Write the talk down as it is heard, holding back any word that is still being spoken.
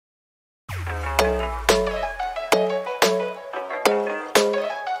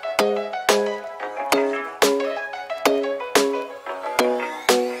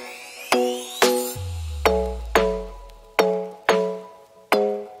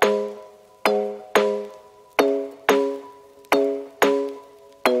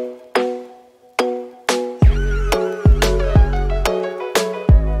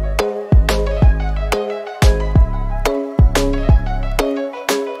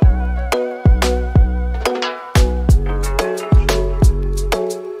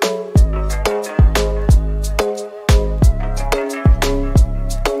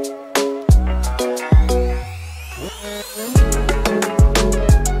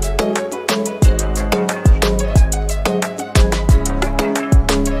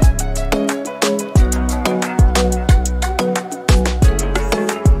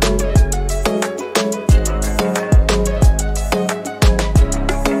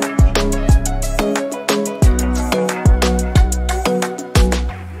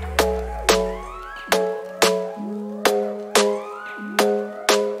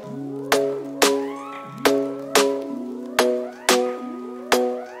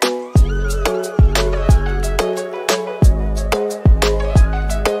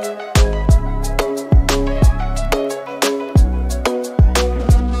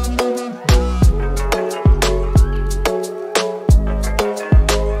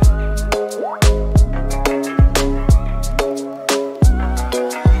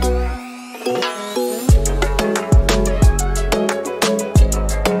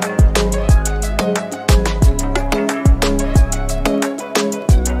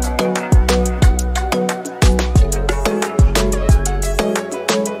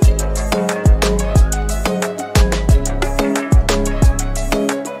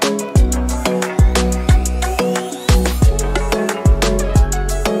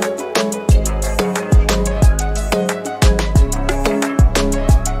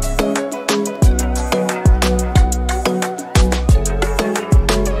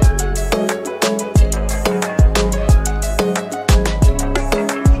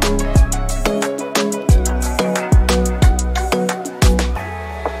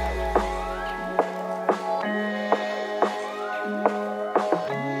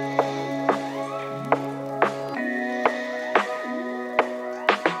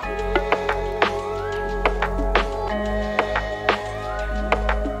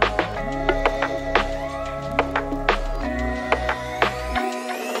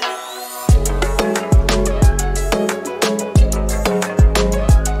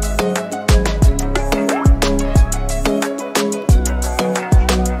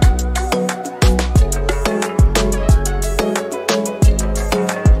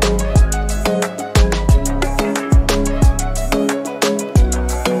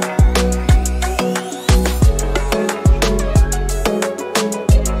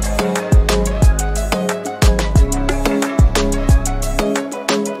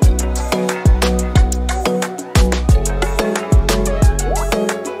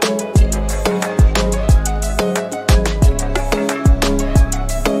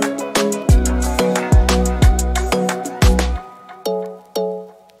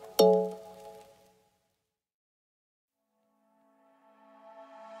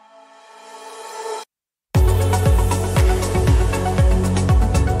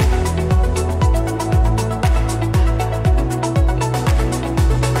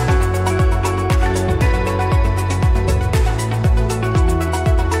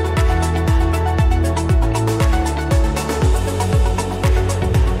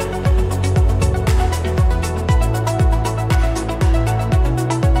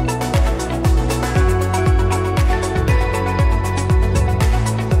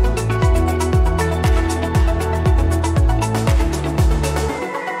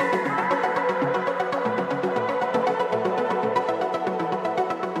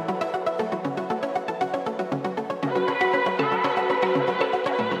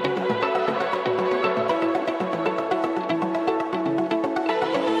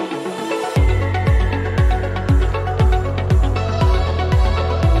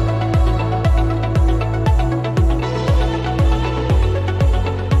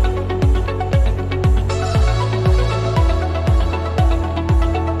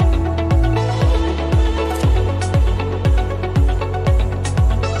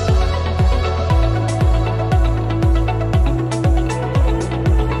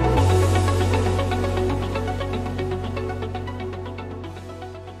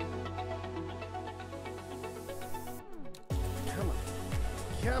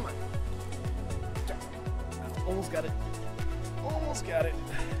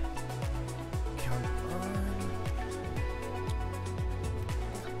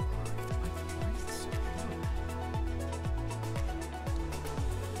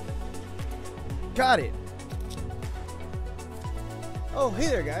got it. Oh, hey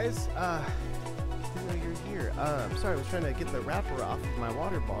there, guys. Didn't know you're here. Sorry, I was trying to get the wrapper off of my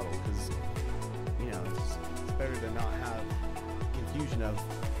water bottle because, you know, it's better to not have confusion of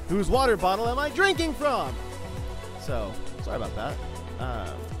whose water bottle am I drinking from. So, sorry about that.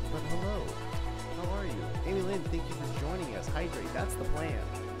 But hello. How are you? Amy Lynn, thank you for joining us. Hydrate, that's the plan.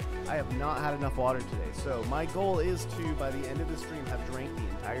 I have not had enough water today, so my goal is to, by the end of the stream, have drank the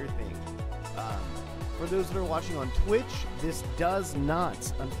entire thing. For those that are watching on Twitch, this does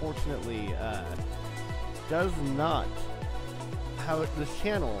not, unfortunately, does not have the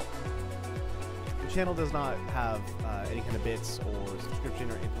channel does not have any kind of bits or subscription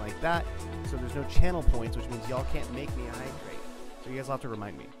or anything like that, so there's no channel points, which means y'all can't make me a hydrate. So you guys will have to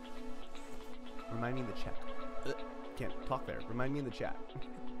remind me. Remind me in the chat. Can't talk there. Remind me in the chat.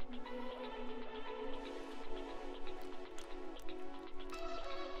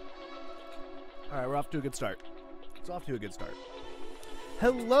 Alright, we're off to a good start. It's off to a good start.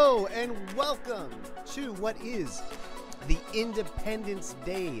 Hello and welcome to what is the Independence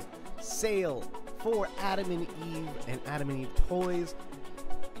Day sale for Adam and Eve and Adam and Eve toys.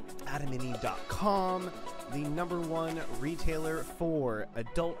 AdamandEve.com, the #1 retailer for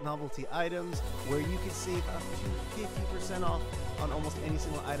adult novelty items, where you can save up to 50% off on almost any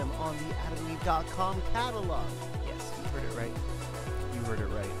single item on the AdamandEve.com catalog. Yes, you heard it right. You heard it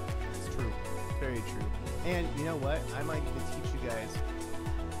right. It's true. Very true. And you know what? I might even teach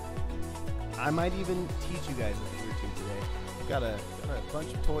you guys a thing or two today. I've got a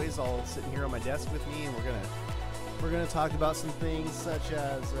bunch of toys all sitting here on my desk with me, and we're gonna talk about some things such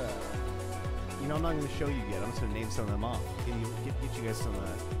as you know, I'm not gonna show you yet. I'm just gonna name some of them off. Get you guys some get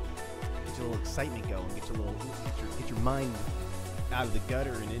your little excitement going. Get your mind out of the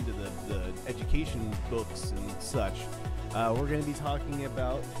gutter and into the education books and such. We're gonna be talking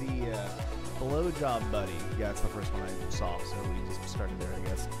about the blowjob buddy. Yeah, that's the first one I saw, so we just started there, I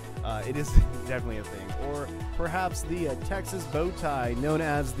guess. It is definitely a thing. Or perhaps the Texas bow tie, known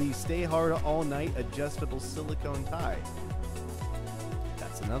as the Stay Hard All Night Adjustable Silicone Tie.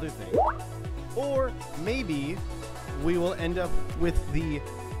 That's another thing. Or maybe we will end up with the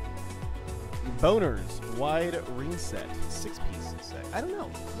Boners Wide Ring Set, 6-piece set. I don't know.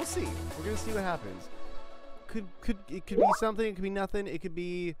 We'll see. We're gonna see what happens. It could be something. It could be nothing. It could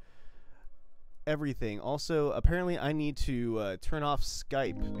be everything. Also, apparently I need to turn off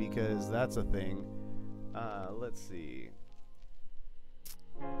Skype because that's a thing. Let's see.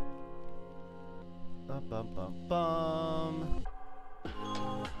 Bum.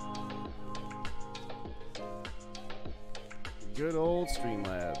 Good old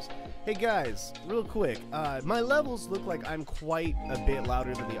Streamlabs. Hey guys, real quick, my levels look like I'm quite a bit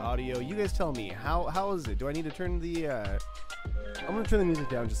louder than the audio. You guys tell me, how is it? Do I need to turn the I'm gonna turn the music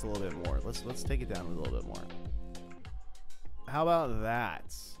down just a little bit more. Let's take it down a little bit more. How about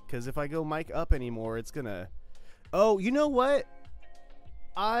that? Because if I go mic up anymore, it's gonna. Oh, you know what?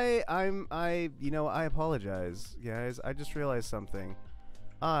 I apologize, guys. I just realized something.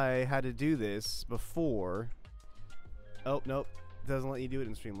 I had to do this before. Oh nope, doesn't let you do it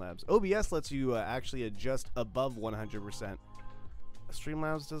in Streamlabs. OBS lets you actually adjust above 100%.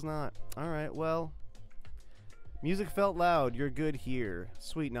 Streamlabs does not. All right, well. Music felt loud. You're good here.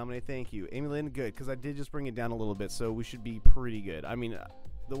 Sweet, nominate. Thank you. Amy Lynn, good, because I did just bring it down a little bit, so we should be pretty good. I mean,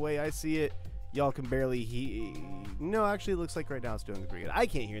 the way I see it, y'all can barely hear. No, actually, it looks like right now it's doing pretty good. I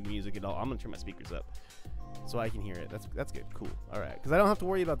can't hear the music at all. I'm going to turn my speakers up so I can hear it. That's good. Cool. All right, because I don't have to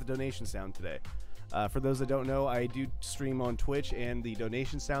worry about the donation sound today. For those that don't know, I do stream on Twitch, and the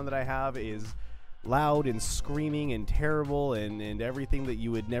donation sound that I have is loud and screaming and terrible and everything that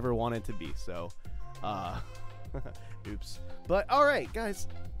you would never want it to be. So, oops. But all right, guys.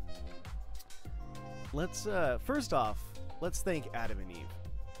 Let's first off, let's thank Adam and Eve,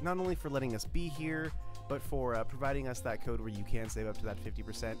 not only for letting us be here, but for providing us that code where you can save up to that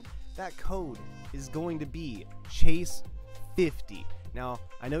 50%. That code is going to be Chase50. Now,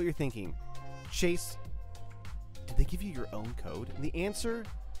 I know what you're thinking. Chase, did they give you your own code? And the answer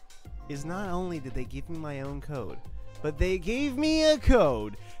is not only did they give me my own code, but they gave me a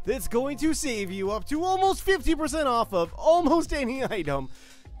code that's going to save you up to almost 50% off of almost any item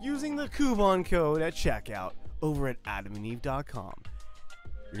using the coupon code at checkout over at AdamandEve.com.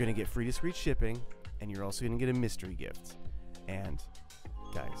 You're going to get free discreet shipping, and you're also going to get a mystery gift. And,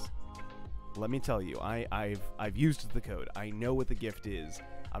 guys, let me tell you, I've used the code. I know what the gift is.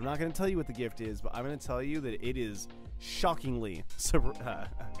 I'm not going to tell you what the gift is, but I'm going to tell you that it is shockingly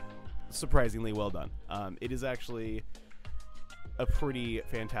surprisingly well done. It is actually a pretty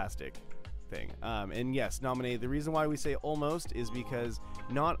fantastic thing. And yes, nominate. The reason why we say almost is because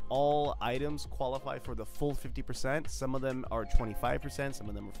not all items qualify for the full 50%. Some of them are 25%, some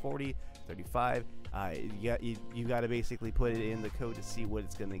of them are 40, 35. You got to basically put it in the code to see what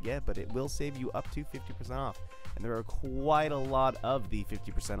it's going to get, but it will save you up to 50% off. And there are quite a lot of the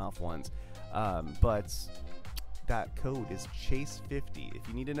 50% off ones. But that code is Chase50. If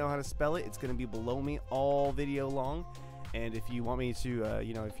you need to know how to spell it, it's going to be below me all video long. And if you want me to,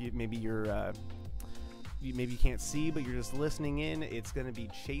 you know, if you maybe maybe you can't see, but you're just listening in, it's going to be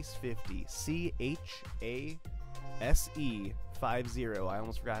Chase50. CHASE50. I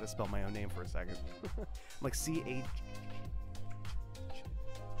almost forgot how to spell my own name for a second. I'm like CHO.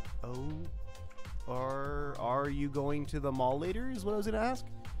 Are you going to the mall later? Is what I was going to ask.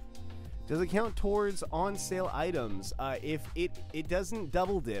 Does it count towards on sale items? If it doesn't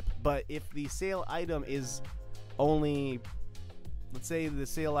double dip, but if the sale item is only, let's say the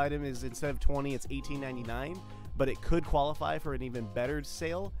sale item is instead of 20, it's $18.99, but it could qualify for an even better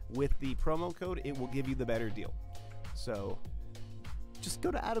sale with the promo code, it will give you the better deal. So just go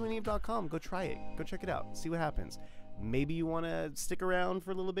to adamandeve.com, go try it, go check it out, see what happens. Maybe you want to stick around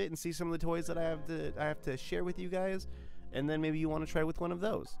for a little bit and see some of the toys that I have to share with you guys, and then maybe you want to try with one of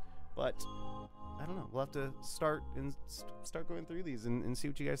those. But I don't know. We'll have to start going through these and see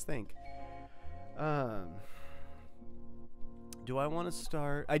what you guys think. Do I want to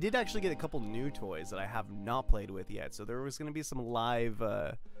start? I did actually get a couple new toys that I have not played with yet. So there was going to be some live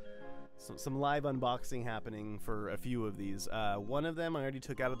unboxing happening for a few of these. One of them I already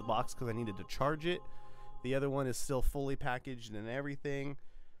took out of the box because I needed to charge it. The other one is still fully packaged and everything.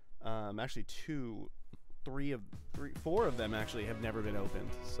 Actually, four of them actually have never been opened.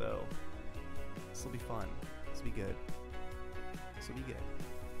 So this will be fun. This will be good. This will be good.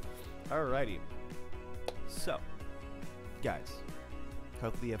 Alrighty. So, guys,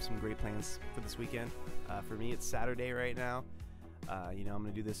 hopefully you have some great plans for this weekend. For me, it's Saturday right now. You know, I'm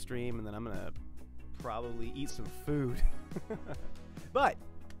gonna do this stream and then I'm gonna probably eat some food. But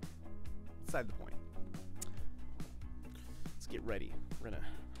beside the point. Let's get ready. We're gonna.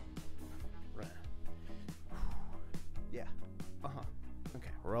 Yeah. Okay.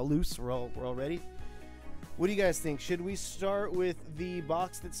 We're all loose. We're all ready. What do you guys think? Should we start with the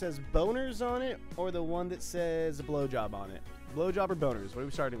box that says boners on it, or the one that says blowjob on it? Blowjob or boners? What are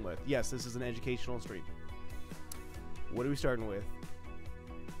we starting with? Yes, this is an educational stream. What are we starting with?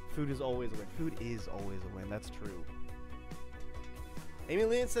 Food is always a win. Food is always a win. That's true. Amy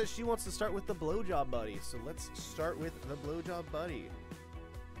Lynn says she wants to start with the blowjob buddy. So let's start with the blowjob buddy.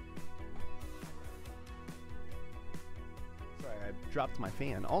 Sorry, I dropped my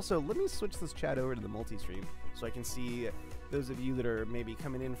fan. Also, let me switch this chat over to the multi-stream so I can see those of you that are maybe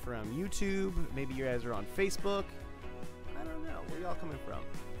coming in from YouTube. Maybe you guys are on Facebook. I don't know. Where y'all coming from?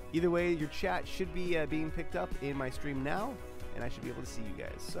 Either way, your chat should be being picked up in my stream now, and I should be able to see you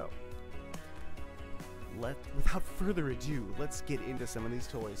guys. So, without further ado, let's get into some of these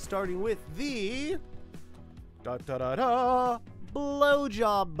toys. Starting with the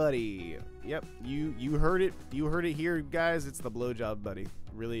blowjob buddy. Yep, you heard it. You heard it here, guys. It's the blowjob buddy. It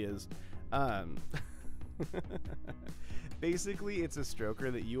really is. Basically, it's a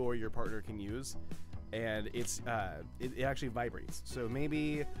stroker that you or your partner can use, and it actually vibrates. So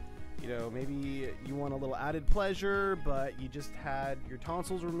maybe, you know, maybe you want a little added pleasure, but you just had your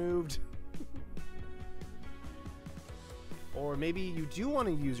tonsils removed. Or maybe you do want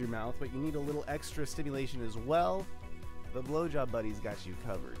to use your mouth, but you need a little extra stimulation as well. The blowjob buddy's got you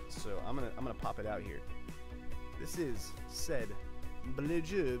covered. So I'm gonna pop it out here. This is said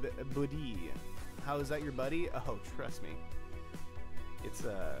blowjob buddy. How is that your buddy? Oh, trust me. It's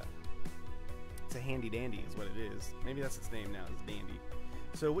a handy dandy is what it is. Maybe that's its name now, is dandy.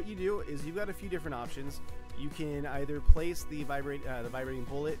 So what you do is you've got a few different options. You can either place the vibrating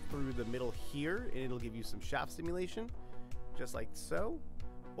bullet through the middle here, and it'll give you some shaft stimulation, just like so.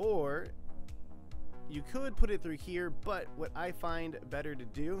 Or you could put it through here, but what I find better to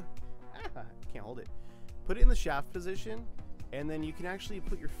do, can't hold it, put it in the shaft position, and then you can actually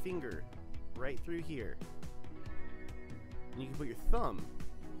put your finger right through here. And you can put your thumb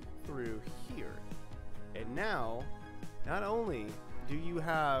through here. And now, not only do you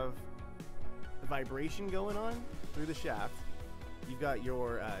have the vibration going on through the shaft, you've got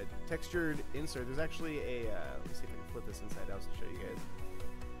your textured insert. There's actually a, let me see if I can flip this inside out to show you guys.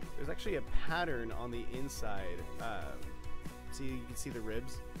 There's actually a pattern on the inside. See, you can see the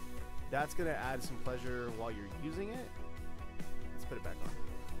ribs. That's gonna add some pleasure while you're using it. Let's put it back on.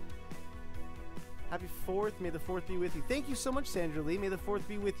 Happy 4th. May the 4th be with you. Thank you so much, Sandra Lee. May the 4th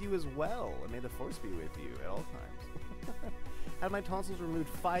be with you as well. And may the Force be with you at all times. Had my tonsils removed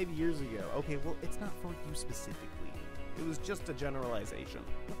 5 years ago. Okay, well, it's not for you specifically. It was just a generalization.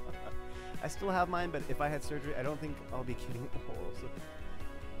 I still have mine, but if I had surgery, I don't think I'll be getting oral. So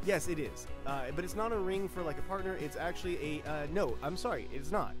yes, it is. But it's not a ring for like a partner. It's actually a no. I'm sorry.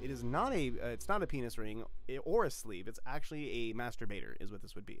 It's not. It is not a. It's not a penis ring or a sleeve. It's actually a masturbator, is what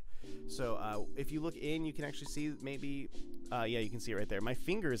this would be. So if you look in, you can actually see maybe. Yeah, you can see it right there. My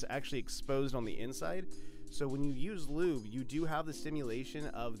finger is actually exposed on the inside. So when you use lube, you do have the stimulation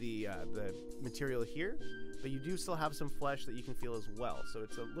of the material here, but you do still have some flesh that you can feel as well. So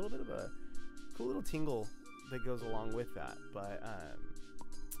it's a little bit of a cool little tingle that goes along with that. But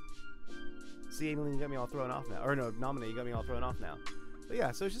see, Aileen, you got me all thrown off now. Or no, Nominee, you got me all thrown off now. But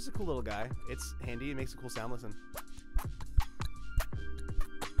yeah, so it's just a cool little guy. It's handy. It makes a cool sound. Listen.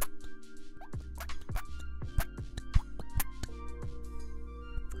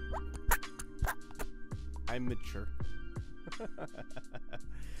 I'm mature.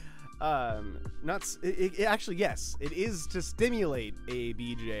 Actually, yes, it is to stimulate a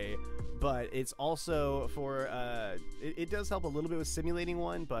BJ, but it's also for it does help a little bit with simulating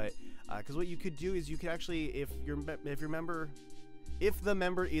one, but because what you could do is you could actually, if the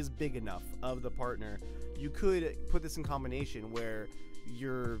member is big enough of the partner, you could put this in combination where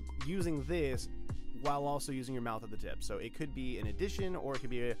you're using this while also using your mouth at the tip. So it could be an addition, or it could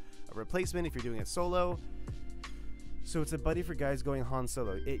be a replacement if you're doing it solo. So it's a buddy for guys going Han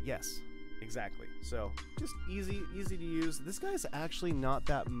Solo. Yes, exactly. So just easy to use. This guy's actually not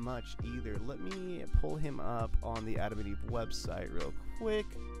that much either. Let me pull him up on the Adam and Eve website real quick.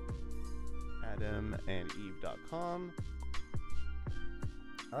 AdamandEve.com.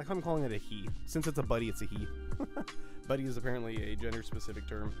 I like how I'm calling it a he. Since it's a buddy, it's a he. Buddy is apparently a gender-specific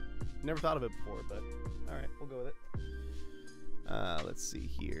term. Never thought of it before, but all right, we'll go with it. Let's see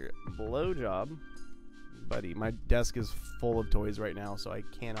here. Blowjob. Buddy, my desk is full of toys right now, so I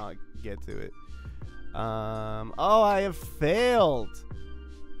cannot get to it. Oh, I have failed.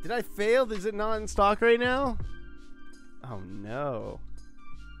 Did I fail? Is it not in stock right now? Oh, no.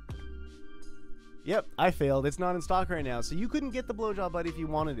 Yep, I failed. It's not in stock right now, so you couldn't get the Blowjob Buddy if you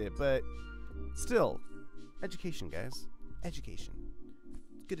wanted it, but still, education, guys. Education.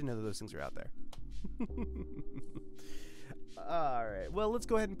 It's good to know that those things are out there. Alright, well, let's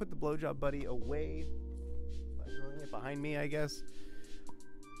go ahead and put the Blowjob Buddy away. Throwing it behind me, I guess.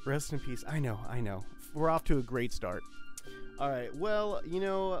 Rest in peace. I know. We're off to a great start. Alright, well, you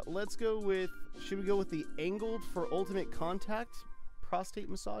know, let's go with... Should we go with the Angled for Ultimate Contact Prostate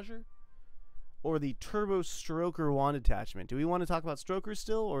Massager? Or the Turbo Stroker Wand Attachment? Do we want to talk about strokers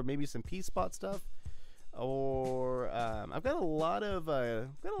still? Or maybe some P-Spot stuff? Or, I've got a lot of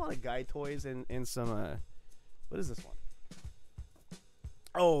guy toys and some, what is this one?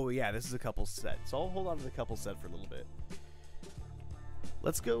 Oh yeah, this is a couple set. So I'll hold on to the couple set for a little bit.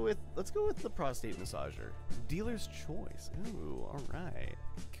 Let's go with the prostate massager. Dealer's choice. Ooh, all right,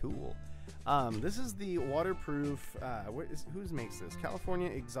 cool. This is the waterproof. Who's makes this? California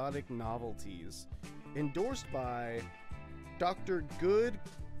Exotic Novelties, endorsed by Dr. Good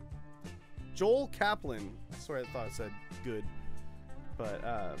Joel Kaplan. I swear I thought it said Good,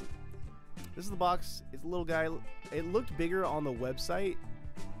 but this is the box. It's a little guy. It looked bigger on the website.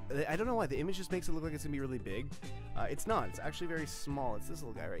 I don't know why. The image just makes it look like it's going to be really big. It's not. It's actually very small. It's this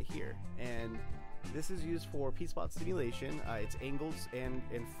little guy right here. And this is used for P-spot stimulation. It's angled and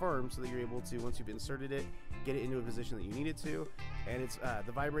firm so that you're able to, once you've inserted it, get it into a position that you need it to. And it's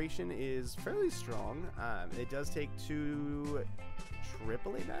the vibration is fairly strong. It does take 2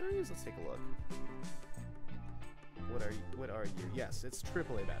 AAA batteries. Let's take a look. What are you? Yes, it's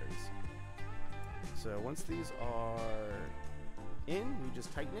AAA batteries. So once these are in, you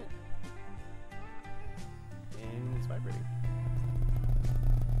just tighten it, and it's vibrating.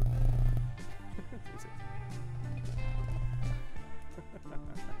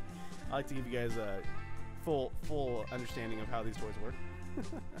 I like to give you guys a full understanding of how these toys work.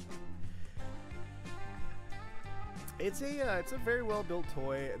 It's a very well built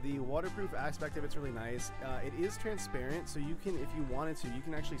toy. The waterproof aspect of it's really nice. It is transparent, so you can, if you wanted to, you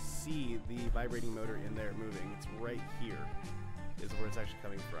can actually see the vibrating motor in there moving. It's right here is where it's actually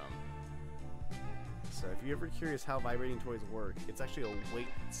coming from. So if you're ever curious how vibrating toys work, it's actually a weight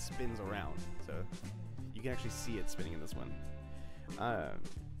that spins around. So you can actually see it spinning in this one.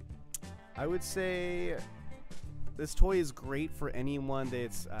 I would say this toy is great for anyone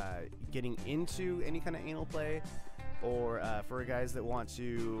that's getting into any kind of anal play, or for guys that want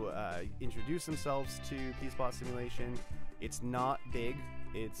to introduce themselves to P-spot stimulation. It's not big.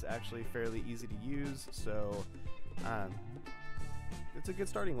 It's actually fairly easy to use. So it's a good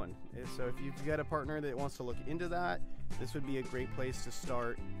starting one. So if you've got a partner that wants to look into that, this would be a great place to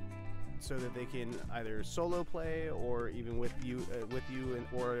start, so that they can either solo play or even with you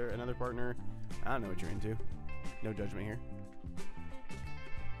or another partner. I don't know what you're into. No judgment here.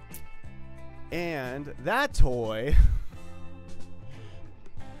 And that toy,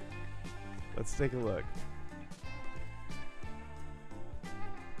 let's take a look.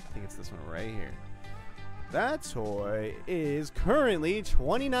 I think it's this one right here. That toy is currently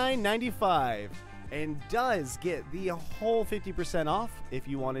 $29.95 and does get the whole 50% off if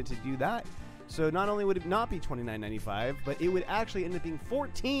you wanted to do that. So not only would it not be $29.95, but it would actually end up being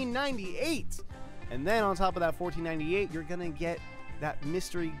 $14.98. And then on top of that $14.98, you're gonna get that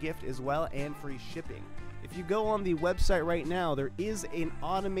mystery gift as well and free shipping. If you go on the website right now, there is an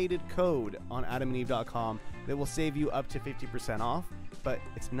automated code on adamandeve.com that will save you up to 50% off, but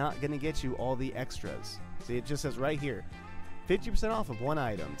it's not gonna get you all the extras. See, it just says right here, 50% off of one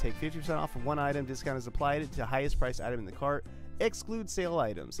item. Take 50% off of one item. Discount is applied to highest priced item in the cart. Exclude sale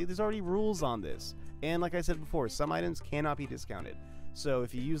items. See, there's already rules on this. And like I said before, some items cannot be discounted. So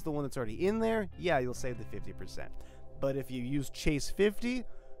if you use the one that's already in there, yeah, you'll save the 50%. But if you use Chase 50,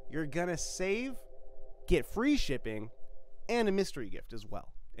 you're gonna save, get free shipping, and a mystery gift as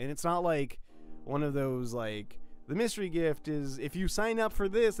well. And it's not like one of those like, the mystery gift is if you sign up for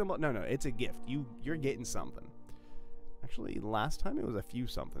this. No, it's a gift. You're getting something. Actually, last time it was a few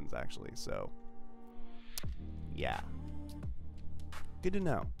somethings actually. So yeah, good to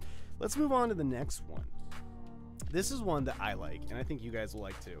know. Let's move on to the next one. This is one that I like, and I think you guys will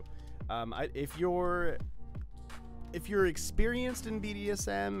like too. If you're experienced in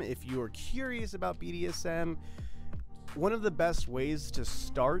BDSM, if you're curious about BDSM, one of the best ways to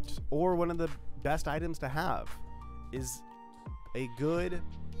start, or one of the best items to have, is a good,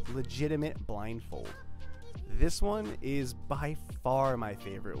 legitimate blindfold. This one is by far my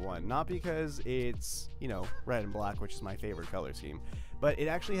favorite one. Not because it's, you know, red and black, which is my favorite color scheme, but it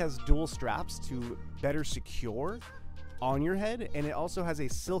actually has dual straps to better secure on your head, and it also has a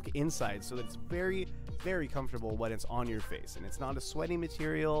silk inside so that it's very, very comfortable when it's on your face. And it's not a sweaty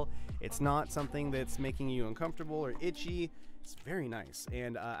material. It's not something that's making you uncomfortable or itchy. It's very nice.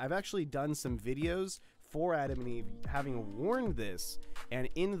 And I've actually done some videos for Adam and Eve having worn this, and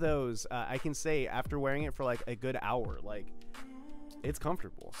in those I can say after wearing it for like a good hour, like, it's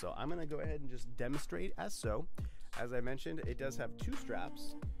comfortable. So I'm gonna go ahead and just demonstrate as so. As I mentioned, it does have two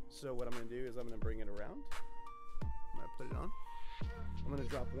straps. So what I'm gonna do is I'm gonna bring it around. I'm gonna put it on. I'm gonna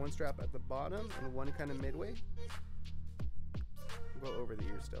drop one strap at the bottom and one kind of midway. Go over the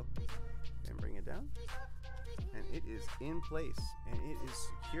ear still and bring it down. And it is in place and it is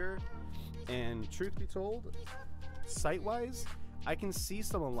secure. And truth be told, sight-wise, I can see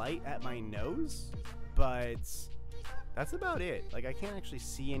some light at my nose, but that's about it. Like, I can't actually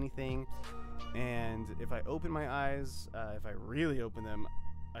see anything. And if I open my eyes, if I really open them,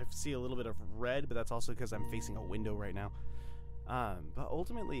 I see a little bit of red, but that's also because I'm facing a window right now. But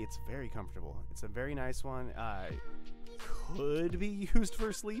ultimately, it's very comfortable. It's a very nice one. Could be used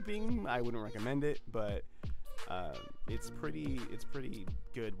for sleeping. I wouldn't recommend it, but it's pretty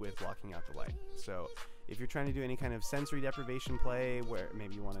good with blocking out the light. So if you're trying to do any kind of sensory deprivation play where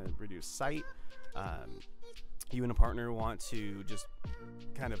maybe you want to reduce sight, you and a partner want to just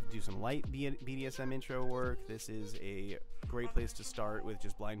kind of do some light BDSM intro work, this is a great place to start with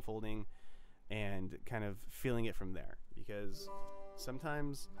just blindfolding and kind of feeling it from there. Because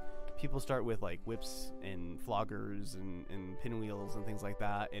sometimes people start with like whips and floggers and pinwheels and things like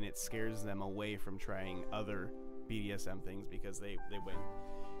that, and it scares them away from trying other BDSM things because they win.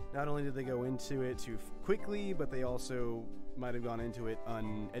 Not only did they go into it too quickly, but they also might have gone into it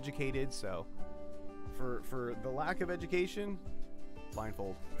uneducated. So for the lack of education,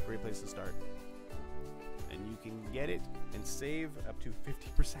 blindfold, great place to start. And you can get it and save up to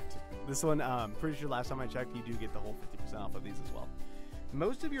 50%. This one, pretty sure last time I checked, you do get the whole 50% off of these as well.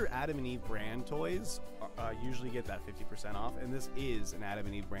 Most of your Adam and Eve brand toys usually get that 50% off, and this is an Adam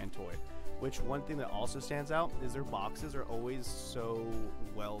and Eve brand toy. Which one thing that also stands out is their boxes are always so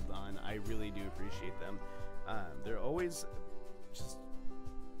well done. I really do appreciate them. They're always just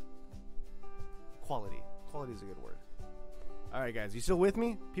quality. Quality is a good word. All right, guys, you still with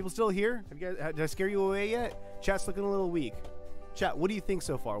me? People still here? Have you guys, did I scare you away yet? Chat's looking a little weak. Chat, what do you think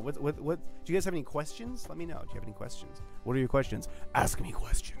so far? What? Do you guys have any questions? Let me know. Do you have any questions? What are your questions? Ask me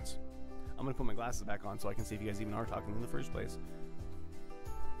questions. I'm gonna put my glasses back on so I can see if you guys even are talking in the first place.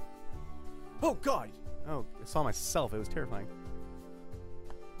 Oh God! Oh, I saw myself. It was terrifying.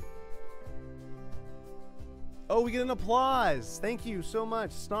 Oh, we get an applause. Thank you so much.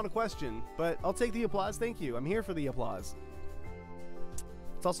 It's not a question, but I'll take the applause. Thank you. I'm here for the applause.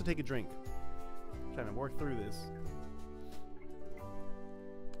 Let's also take a drink. I'm trying to work through this.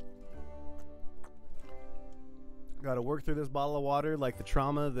 Gotta work through this bottle of water like the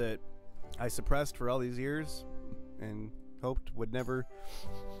trauma that I suppressed for all these years and hoped would never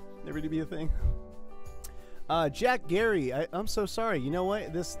to be a thing. Jack Gary, I'm so sorry. You know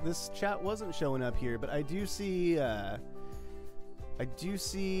what? This chat wasn't showing up here, but I do see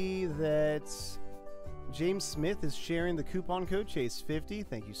that James Smith is sharing the coupon code Chase50.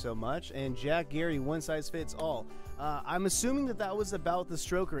 Thank you so much. And Jack Gary, one size fits all. I'm assuming that was about the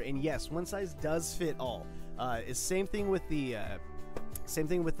stroker, and yes, one size does fit all. It's same thing with the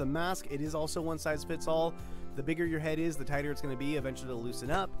mask. It is also one size fits all. The bigger your head is, the tighter it's going to be. Eventually it'll loosen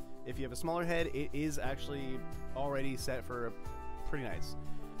up. If you have a smaller head, it is actually already set for pretty nice.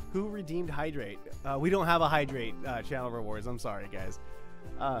 Who redeemed Hydrate? We don't have a Hydrate channel rewards. I'm sorry, guys.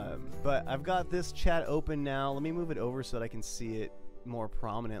 But I've got this chat open now. Let me move it over so that I can see it more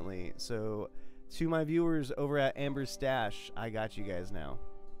prominently. So, to my viewers over at Amber's Stash, I got you guys now.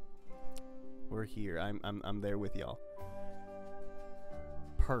 We're here. I'm there with y'all.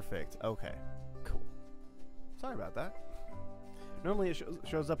 Perfect. Okay. Cool. Sorry about that. Normally it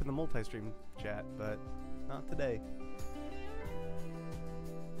shows up in the multi-stream chat, but not today.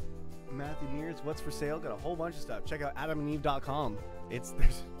 Matthew Mears, what's for sale? Got a whole bunch of stuff. Check out adamandeve.com.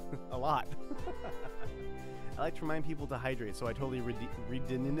 There's a lot. I like to remind people to hydrate, so I totally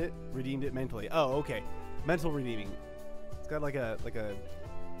redeemed it mentally. Oh, okay. Mental redeeming. It's got like a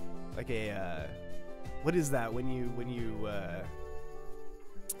what is that when you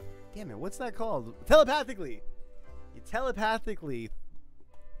damn it, what's that called? Telepathically. You telepathically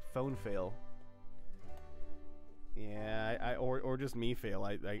phone fail. Yeah, or just me fail.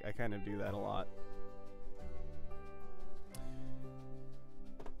 I kind of do that a lot.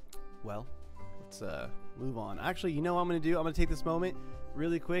 Well, let's move on. Actually, you know what I'm gonna do? I'm gonna take this moment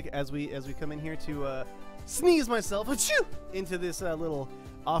really quick as we come in here to sneeze myself into this little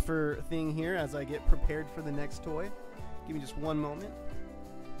offer thing here as I get prepared for the next toy. Give me just one moment.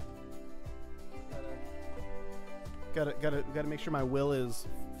 Gotta make sure my will is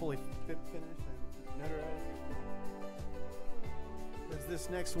fully finished and notarized. There's this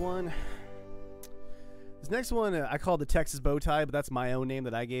next one. This next one I call the Texas bow tie, but that's my own name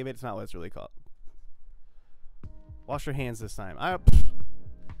that I gave it. It's not what it's really called. Wash your hands this time.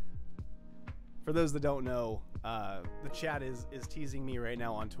 For those that don't know, the chat is teasing me right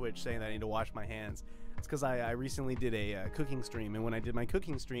now on Twitch saying that I need to wash my hands. It's because I recently did a cooking stream, and when I did my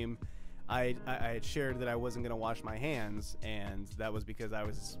cooking stream, I had shared that I wasn't going to wash my hands, and that was because I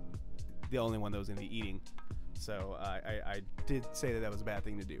was the only one that was going to be eating. So I did say that was a bad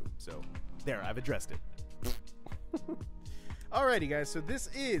thing to do. So there, I've addressed it. Alrighty, guys. So this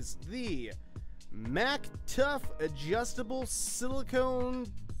is the Mac Tough Adjustable Silicone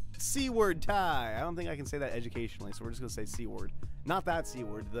C-word tie. I don't think I can say that educationally, so we're just going to say C-word. Not that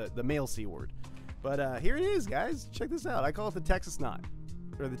C-word, the male C-word. But here it is, guys. Check this out. I call it the Texas knot,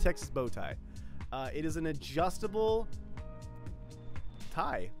 or the Texas bow tie. It is an adjustable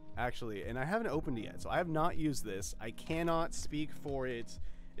tie, actually, and I haven't opened it yet, so I have not used this. I cannot speak for it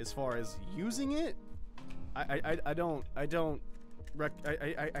as far as using it. I don't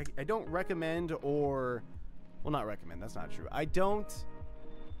recommend, or well, not recommend, that's not true. I don't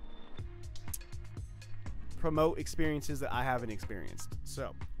promote experiences that I haven't experienced.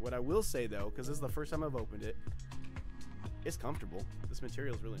 So what I will say though, because this is the first time I've opened it, it's comfortable. This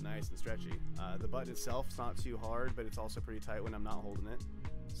material is really nice and stretchy. The button itself is not too hard, but it's also pretty tight when I'm not holding it.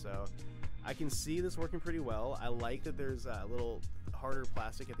 So I can see this working pretty well. I like that there's a little harder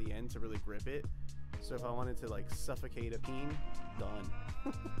plastic at the end to really grip it. So if I wanted to like suffocate a peen, done.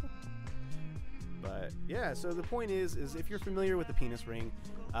 But yeah, so the point is if you're familiar with the penis ring,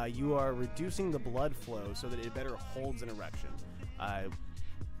 you are reducing the blood flow so that it better holds an erection.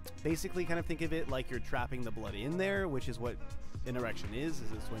 Basically, kind of think of it like you're trapping the blood in there, which is what an erection is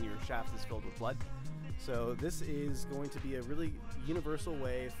it's when your shaft is filled with blood. So this is going to be a really universal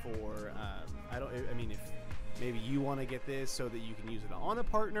way for, I mean, if maybe you want to get this so that you can use it on a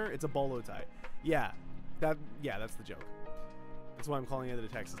partner, it's a bolo tie. Yeah, that's the joke. That's why I'm calling it a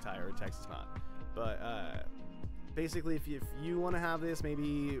Texas tie or a Texas knot. But basically, if you want to have this,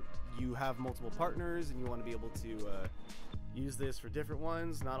 maybe you have multiple partners and you want to be able to use this for different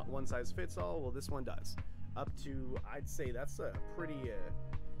ones, not one size fits all. Well, this one does. Up to, I'd say that's a pretty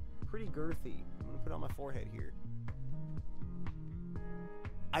girthy. I'm gonna put it on my forehead here.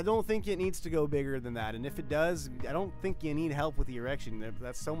 I don't think it needs to go bigger than that, and if it does, I don't think you need help with the erection.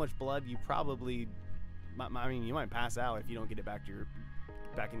 That's so much blood, you probably, I mean, you might pass out if you don't get it back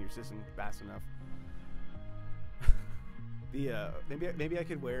in your system fast enough. The maybe I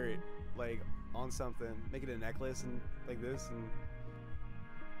could wear it like on something, make it a necklace and like this, and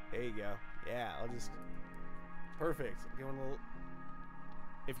there you go. Yeah, I'll just perfect. Give one a little.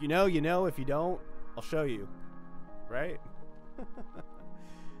 If you know, you know. If you don't, I'll show you. Right?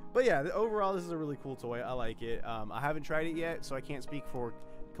 But yeah, overall, this is a really cool toy. I like it. I haven't tried it yet, so I can't speak for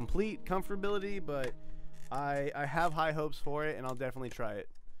complete comfortability, but I have high hopes for it, and I'll definitely try it.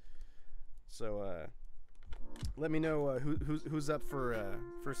 So let me know who's up for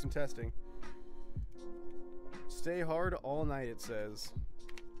some testing. Stay hard all night, it says.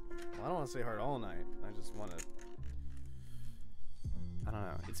 Well, I don't want to stay hard all night. I just want to. I don't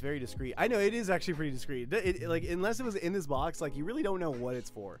know. It's very discreet. I know it is actually pretty discreet. Like, unless it was in this box, like, you really don't know what it's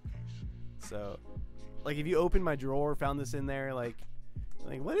for. So, like, if you open my drawer, found this in there, like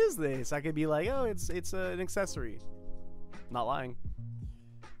what is this? I could be like, oh, it's an accessory. Not lying.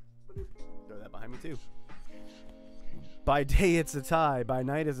 Throw that behind me too. By day it's a tie. By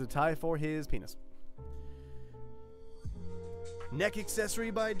night is a tie for his penis. Neck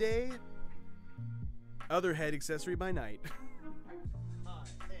accessory by day. Other head accessory by night.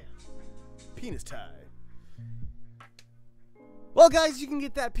 Penis tie. Well, guys, you can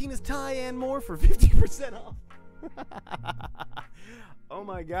get that penis tie and more for 50% off. Oh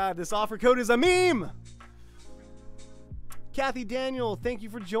my god, this offer code is a meme. Kathy Daniel, thank you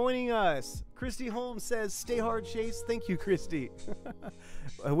for joining us. Christy Holmes says, stay hard, Chase. Thank you, Christy.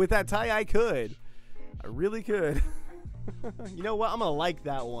 With that tie, I could. I really could. You know what? I'm going to like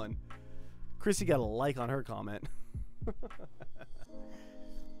that one. Christy got a like on her comment.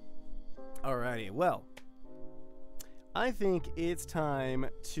 Alrighty, well, I think it's time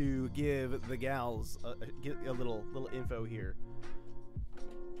to give the gals a little info here.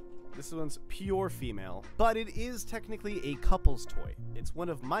 This one's pure female, but it is technically a couple's toy. It's one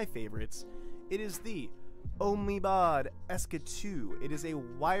of my favorites. It is the Omnibod Esca 2. It is a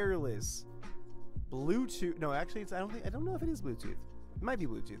wireless Bluetooth. No, actually, I don't know if it is Bluetooth. It might be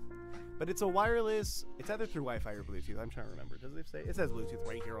Bluetooth. But it's a wireless, it's either through Wi-Fi or Bluetooth. I'm trying to remember. Does it say? It says Bluetooth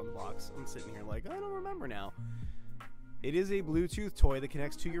right here on the box. I'm sitting here like, I don't remember now. It is a Bluetooth toy that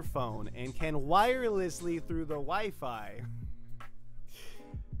connects to your phone and can wirelessly through the Wi-Fi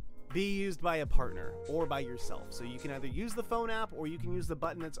be used by a partner or by yourself. So you can either use the phone app or you can use the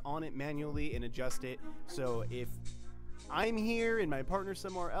button that's on it manually and adjust it. So if I'm here and my partner's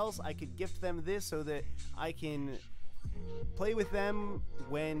somewhere else, I could gift them this so that I can play with them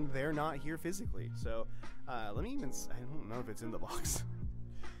when they're not here physically. So let me even, I don't know if it's in the box.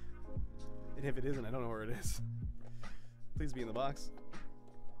 And if it isn't, I don't know where it is. Please be in the box.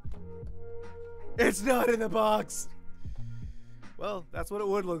 It's not in the box. Well, that's what it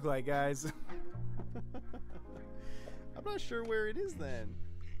would look like, guys. I'm not sure where it is then.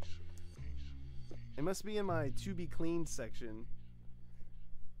 It must be in my to be cleaned section.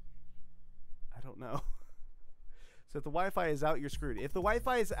 I don't know. So if the Wi-Fi is out, you're screwed. If the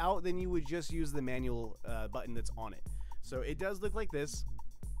Wi-Fi is out, then you would just use the manual button that's on it. So it does look like this.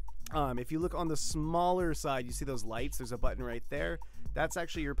 If you look on the smaller side, you see those lights. There's a button right there. That's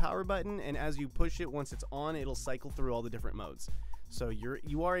actually your power button, and as you push it, once it's on, it'll cycle through all the different modes. So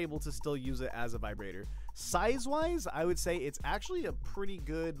you are able to still use it as a vibrator. Size-wise, I would say it's actually a pretty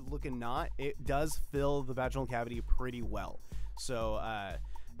good looking knot. It does fill the vaginal cavity pretty well. So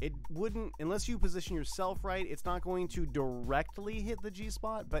it wouldn't, unless you position yourself right, it's not going to directly hit the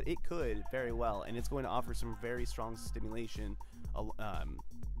G-spot, but it could very well, and it's going to offer some very strong stimulation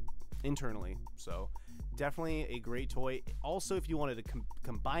internally. So definitely a great toy. Also, if you wanted to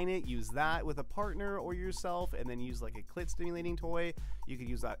combine it, use that with a partner or yourself, and then use like a clit stimulating toy, you could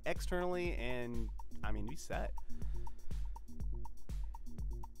use that externally, and I mean, be set.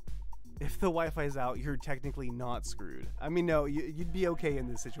 If the Wi-Fi is out, you're technically not screwed. I mean, no, you'd be okay in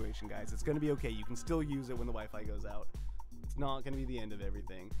this situation, guys. It's going to be okay. You can still use it when the Wi-Fi goes out. It's not going to be the end of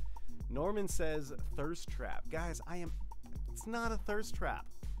everything. Norman says thirst trap. Guys, it's not a thirst trap.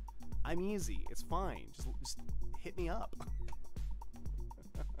 I'm easy. It's fine. Just hit me up.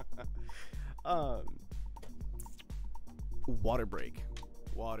 Water break.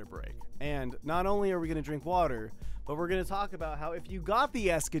 Water break. And not only are we going to drink water, but we're going to talk about how if you got the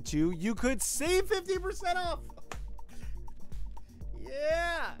Esca 2, you could save 50% off.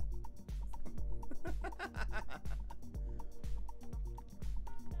 Yeah.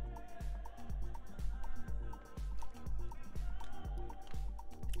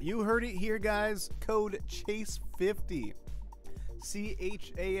 You heard it here, guys. Code CHASE50.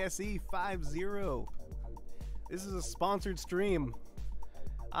 CHASE 50. This is a sponsored stream.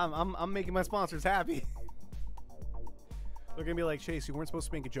 I'm making my sponsors happy. They're gonna be like, Chase, you weren't supposed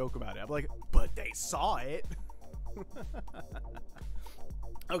to make a joke about it. I'm like, but they saw it.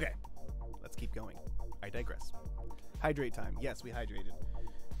 Okay, let's keep going. I digress. Hydrate time. Yes, we hydrated.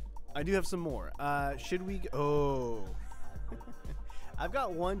 I do have some more. Should we... Oh. I've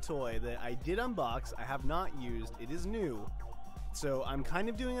got one toy that I did unbox. I have not used. It is new. So I'm kind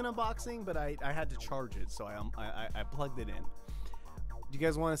of doing an unboxing, but I had to charge it, so I plugged it in. Do you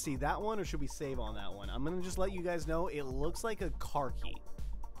guys want to see that one, or should we save on that one? I'm going to just let you guys know it looks like a car key.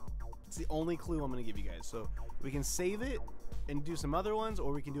 It's the only clue I'm going to give you guys. So we can save it and do some other ones,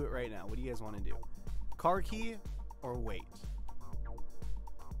 or we can do it right now. What do you guys want to do? Car key or wait?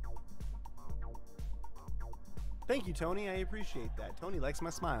 Thank you, Tony. I appreciate that. Tony likes my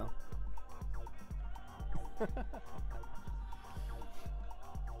smile.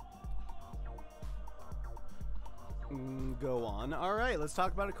 Go on. All right, let's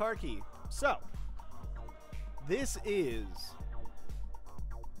talk about a car key. So, this is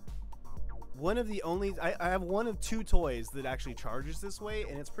one of the only... I have one of two toys that actually charges this way,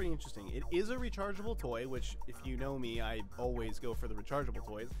 and it's pretty interesting. It is a rechargeable toy, which, if you know me, I always go for the rechargeable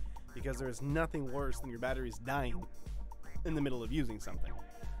toys, because there's nothing worse than your batteries dying in the middle of using something.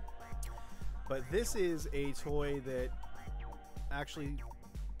 But this is a toy that actually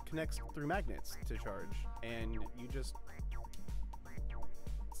connects through magnets to charge, and you just...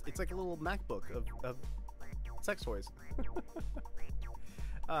 It's like a little MacBook of sex toys.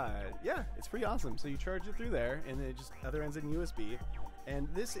 Yeah, it's pretty awesome. So you charge it through there, and it just other ends in USB. And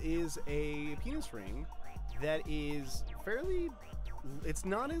this is a penis ring that is fairly... It's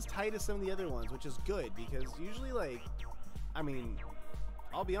not as tight as some of the other ones, which is good, because usually, like... I mean,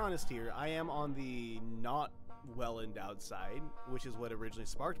 I'll be honest here, I am on the not well-endowed side, which is what originally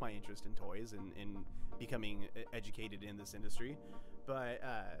sparked my interest in toys and becoming educated in this industry. But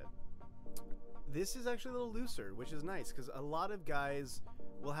this is actually a little looser, which is nice, because a lot of guys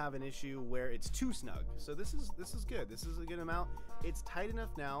will have an issue where it's too snug. So this is good. This is a good amount. It's tight enough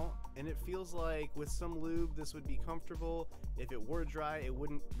now, and it feels like with some lube this would be comfortable. If it were dry, it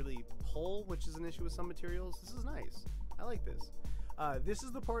wouldn't really pull, which is an issue with some materials. This is nice. I like this. This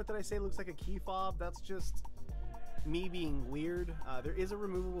is the part that I say looks like a key fob. That's just me being weird. There is a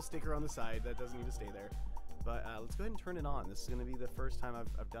removable sticker on the side that doesn't need to stay there. But let's go ahead and turn it on. This is going to be the first time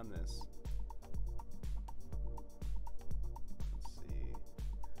I've done this. Let's see.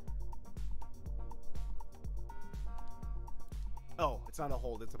 Oh, it's not a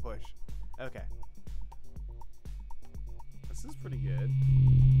hold, it's a push. Okay. This is pretty good.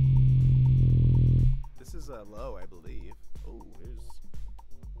 This is low, I believe. Oh,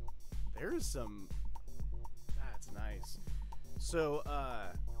 there's some... That's nice. So,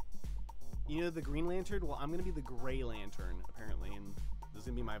 you know the green lantern? Well, I'm going to be the gray lantern, apparently, and this is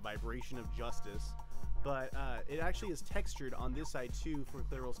going to be my vibration of justice. But it actually is textured on this side, too, for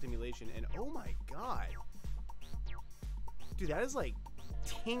clitoral stimulation. And oh my god. Dude, that is, like,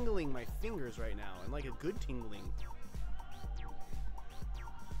 tingling my fingers right now, and, like, a good tingling.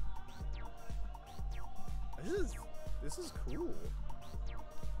 This is cool.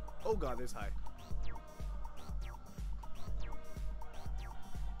 Oh god, this high.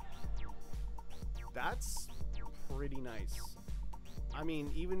 That's pretty nice. I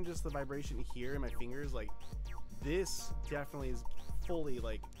mean, even just the vibration here in my fingers, like, this definitely is fully,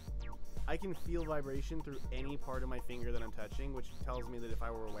 like, I can feel vibration through any part of my finger that I'm touching, which tells me that if I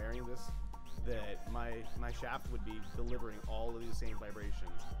were wearing this, that my shaft would be delivering all of these same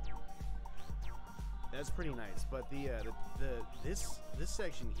vibrations. That's pretty nice. But this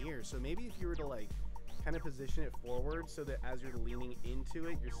section here, so maybe if you were to, like, kind of position it forward so that as you're leaning into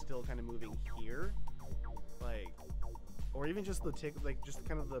it, you're still kind of moving here, like, or even just the tick, like, just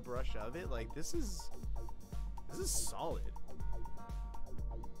kind of the brush of it, like, this is solid.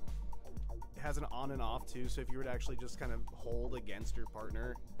 It has an on and off too, so if you were to actually just kind of hold against your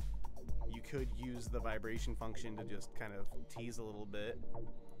partner, you could use the vibration function to just kind of tease a little bit.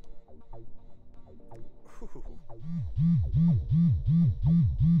 Ooh.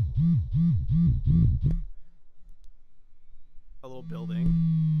 A little building.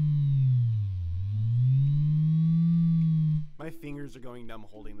 My fingers are going numb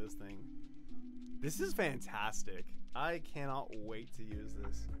holding this thing. This is fantastic. I cannot wait to use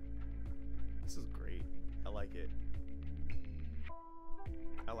this. This is great. I like it.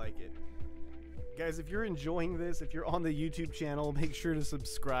 I like it. Guys, if you're enjoying this, if you're on the YouTube channel, make sure to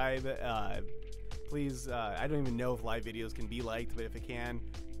subscribe. Please, I don't even know if live videos can be liked, but if it can,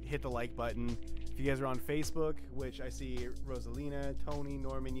 hit the like button. If you guys are on Facebook, which I see Rosalina, Tony,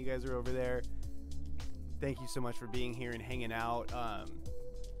 Norman, you guys are over there. Thank you so much for being here and hanging out.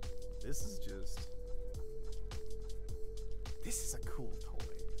 This is a cool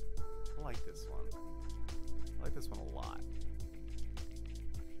toy. I like this one. I like this one a lot.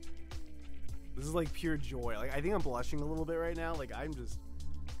 This is like pure joy. Like, I think I'm blushing a little bit right now. Like, I'm just...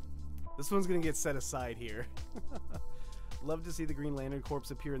 This one's gonna get set aside here. Love to see the Green Lantern Corps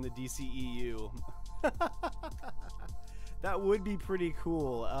appear in the DCEU. That would be pretty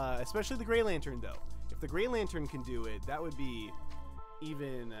cool. Especially the Gray Lantern, though. If the Gray Lantern can do it, that would be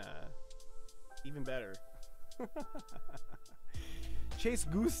even better. Chase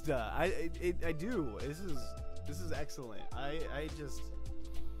Gusta. I do. This is excellent. I just...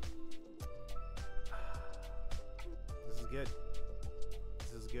 This is good.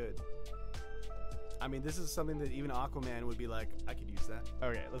 This is good. I mean, this is something that even Aquaman would be like, I could use that.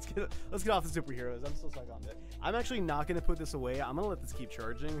 Okay, let's get off the superheroes. I'm still stuck on it. I'm actually not gonna put this away. I'm gonna let this keep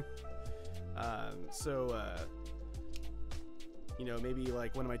charging. You know, maybe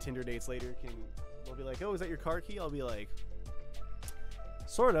like one of my Tinder dates later will be like, oh, is that your car key? I'll be like,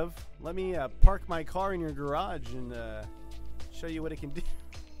 sort of. Let me park my car in your garage and show you what it can do.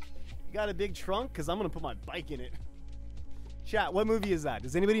 You got a big trunk? Because I'm gonna put my bike in it. Chat, what movie is that?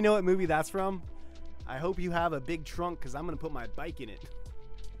 Does anybody know what movie that's from? I hope you have a big trunk because I'm going to put my bike in it.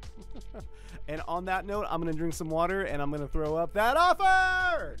 And on that note, I'm going to drink some water and I'm going to throw up that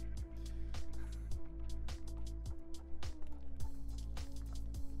offer!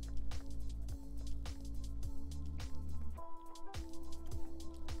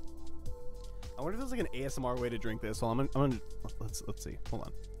 I wonder if there's like an ASMR way to drink this. So I'm gonna let's see. Hold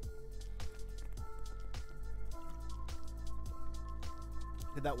on.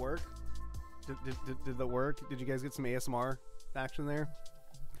 Did that work? Did that work? Did you guys get some ASMR action there?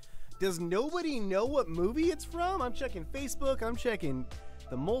 Does nobody know what movie it's from? I'm checking Facebook. I'm checking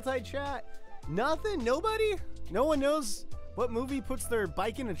the multi-chat. Nothing? Nobody? No one knows what movie puts their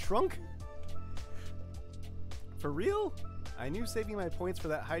bike in a trunk? For real? I knew saving my points for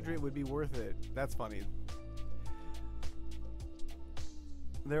that hydrate would be worth it. That's funny.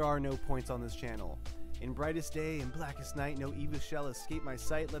 There are no points on this channel. In brightest day and blackest night, no evil shall escape my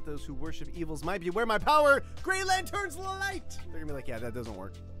sight. Let those who worship evil's might beware my power. Gray Lantern's light. They're gonna be like, yeah, that doesn't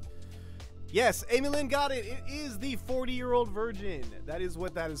work. Yes, Amy Lynn got it. It is the 40-year-old virgin. That is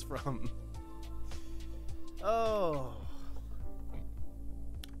what that is from. Oh.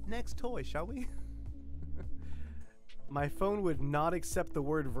 Next toy, shall we? My phone would not accept the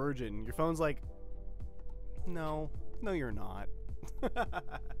word virgin. Your phone's like, no, you're not.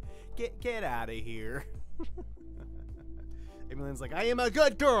 Get out of here. Emily's like, I am a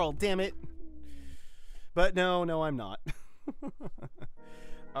good girl, damn it. But no, I'm not.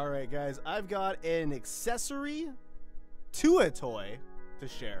 All right, guys, I've got an accessory to a toy to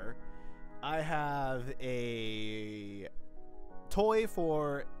share. I have a toy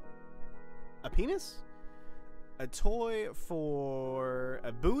for a penis, a toy for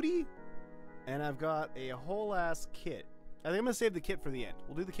a booty, and I've got a whole ass kit. I think I'm gonna save the kit for the end.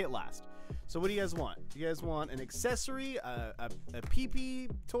 We'll do the kit last. So what do you guys want? Do you guys want an accessory, a pee-pee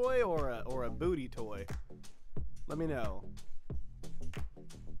toy, or a booty toy? Let me know.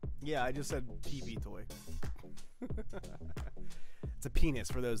 Yeah, I just said pee-pee toy. It's a penis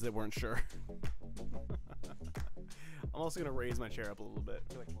for those that weren't sure. I'm also gonna raise my chair up a little bit.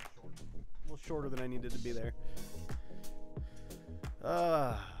 I feel like a little shorter than I needed to be there.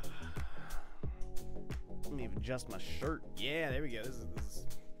 Let me adjust my shirt. Yeah, there we go. This is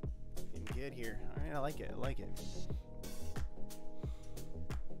getting good here. All right, I like it. I like it.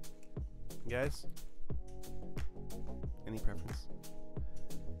 Guys, any preference?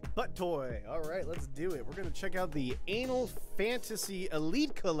 Butt toy. All right, let's do it. We're gonna check out the Anal Fantasy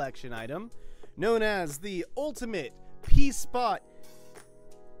Elite Collection item, known as the Ultimate P-Spot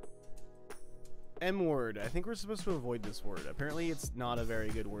M-word. I think we're supposed to avoid this word. Apparently it's not a very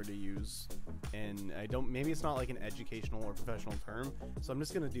good word to use, and maybe it's not like an educational or professional term, so I'm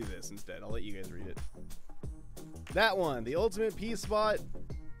just gonna do this instead. I'll let you guys read it. That one, the Ultimate P-Spot,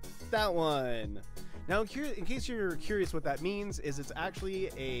 that one. Now, in case you're curious what that means, is it's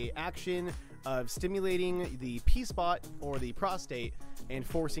actually a action of stimulating the P-spot or the prostate and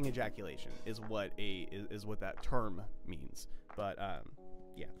forcing ejaculation is what that term means. But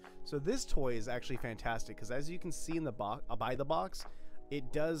yeah. So this toy is actually fantastic because, as you can see in the box, by the box,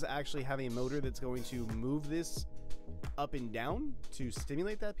 it does actually have a motor that's going to move this up and down to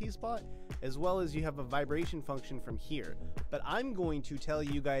stimulate that P-spot, as well as you have a vibration function from here. But I'm going to tell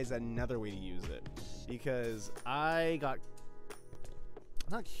you guys another way to use it, because I got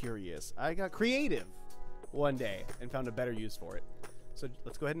creative one day and found a better use for it. So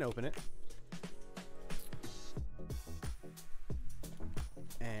let's go ahead and open it.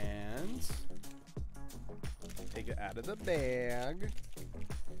 And take it out of the bag.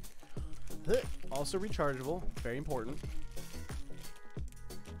 Also rechargeable, very important.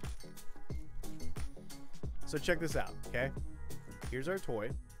 So check this out, okay? Here's our toy.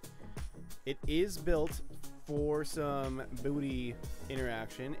 It is built for some booty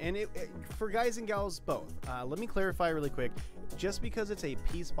interaction, and for guys and gals both. Let me clarify really quick. Just because it's a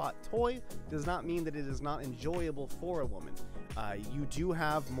P-spot toy does not mean that it is not enjoyable for a woman. You do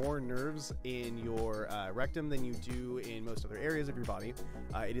have more nerves in your rectum than you do in most other areas of your body.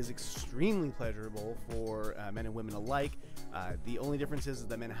 It is extremely pleasurable for men and women alike. The only difference is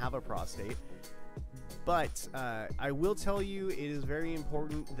that men have a prostate. But I will tell you, it is very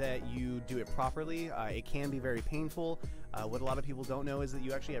important that you do it properly. It can be very painful. What a lot of people don't know is that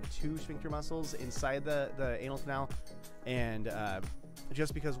you actually have 2 sphincter muscles inside the anal canal, and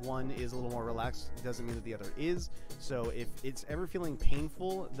just because one is a little more relaxed doesn't mean that the other is. So if it's ever feeling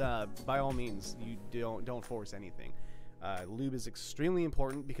painful, by all means, you don't force anything. Lube is extremely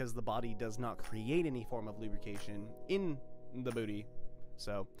important because the body does not create any form of lubrication in the booty.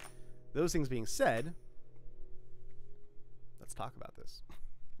 So those things being said, let's talk about this.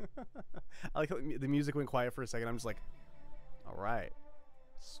 I like how the music went quiet for a second. I'm just like, all right,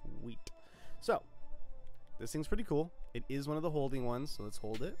 sweet. So this thing's pretty cool. It is one of the holding ones, so let's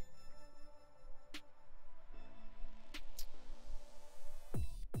hold it.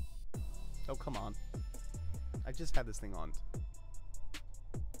 Oh, come on. I just had this thing on.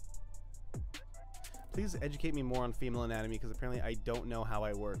 Please educate me more on female anatomy, because apparently I don't know how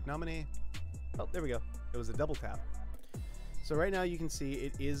I work. Nominee. Oh, there we go. It was a double tap. So right now you can see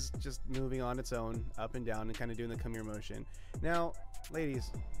it is just moving on its own, up and down, and kind of doing the come here motion. Now,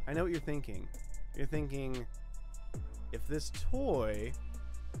 ladies, I know what you're thinking. You're thinking, if this toy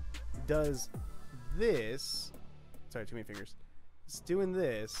does this, sorry, too many fingers. It's doing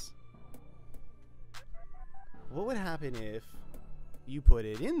this. What would happen if you put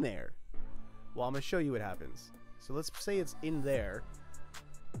it in there? Well, I'm going to show you what happens. So let's say it's in there.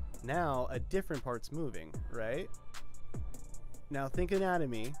 Now a different part's moving, right? Now think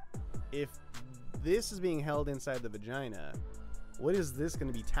anatomy. If this is being held inside the vagina, what is this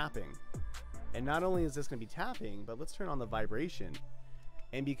going to be tapping? And not only is this going to be tapping, but let's turn on the vibration.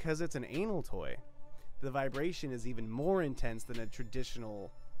 And because it's an anal toy, the vibration is even more intense than a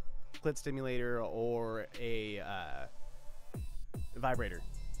traditional clit stimulator or a vibrator.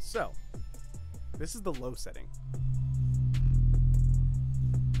 So this is the low setting.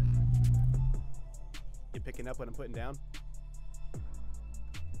 You picking up what I'm putting down?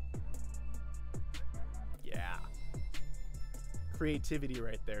 Yeah. Creativity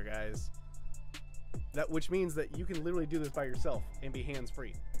right there, guys. Which means that you can literally do this by yourself and be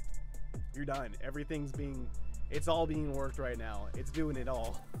hands-free. You're done. It's all being worked right now. It's doing it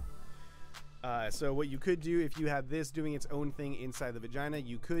all. So what you could do if you had this doing its own thing inside the vagina,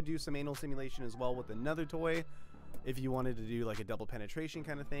 you could do some anal stimulation as well with another toy. If you wanted to do like a double penetration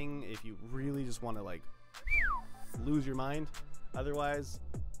kind of thing, if you really just want to like lose your mind. Otherwise,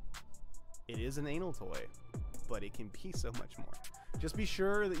 it is an anal toy, but it can be so much more. Just be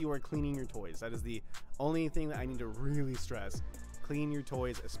sure that you are cleaning your toys. That is the only thing that I need to really stress. Clean your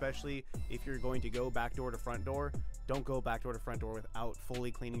toys, especially if you're going to go back door to front door. Don't go back door to front door without fully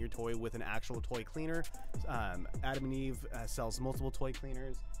cleaning your toy with an actual toy cleaner. Adam and Eve sells multiple toy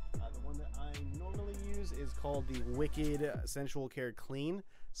cleaners. The one that I normally use is called the Wicked Sensual Care Clean.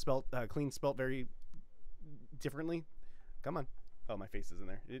 Clean spelt very differently. Come on. Oh, my face is in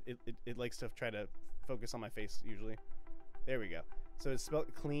there. It likes to try to focus on my face usually. There we go. So it's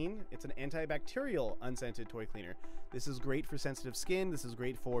spelled clean. It's an antibacterial unscented toy cleaner. This is great for sensitive skin. This is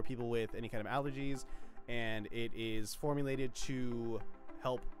great for people with any kind of allergies. And it is formulated to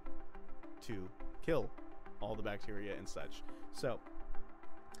help to kill all the bacteria and such. So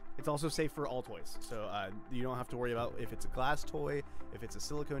it's also safe for all toys. So you don't have to worry about if it's a glass toy, if it's a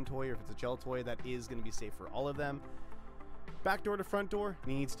silicone toy, or if it's a gel toy. That is going to be safe for all of them. Back door to front door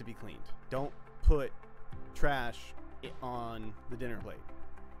needs to be cleaned. Don't put trash on the dinner plate.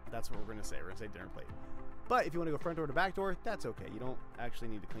 That's what we're going to say. We're going to say dinner plate. But if you want to go front door to back door, that's okay. You don't actually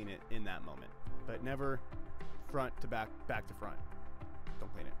need to clean it in that moment. But never front to back, back to front.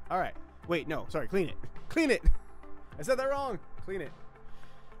 Don't clean it. All right. Wait, no, sorry. Clean it. Clean it. I said that wrong. Clean it.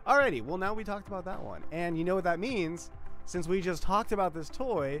 Alrighty. Well, now we talked about that one. And you know what that means? Since we just talked about this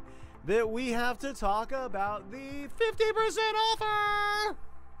toy, that we have to talk about the 50% offer.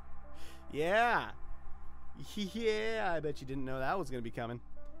 Yeah. Yeah, I bet you didn't know that was going to be coming.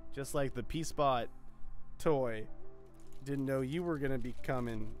 Just like the P-Spot toy didn't know you were going to be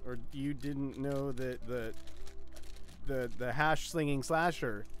coming, or you didn't know that the hash slinging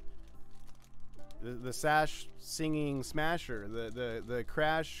slasher, the sash singing smasher, the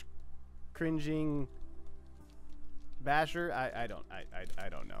crash cringing basher. I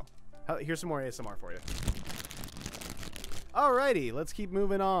don't know. Here's some more ASMR for you. Alrighty, let's keep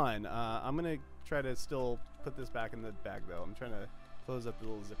moving on. I'm gonna try to still put this back in the bag though. I'm trying to close up the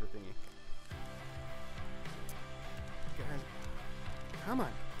little zipper thingy. Guys, come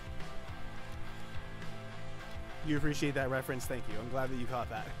on. You appreciate that reference, thank you. I'm glad that you caught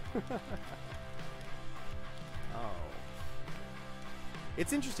that. Oh.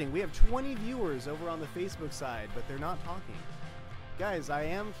 It's interesting, we have 20 viewers over on the Facebook side, but they're not talking. Guys, I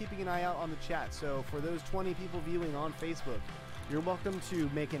am keeping an eye out on the chat, so for those 20 people viewing on Facebook, you're welcome to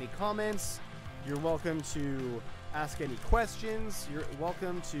make any comments, you're welcome to ask any questions, you're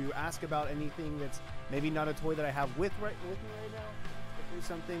welcome to ask about anything that's maybe not a toy that I have with me right now. If there's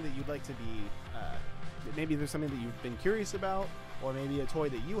something that you'd like to be, maybe there's something that you've been curious about, or maybe a toy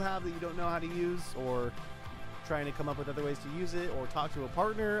that you have that you don't know how to use, or trying to come up with other ways to use it, or talk to a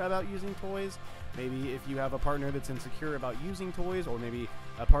partner about using toys. Maybe if you have a partner that's insecure about using toys, or maybe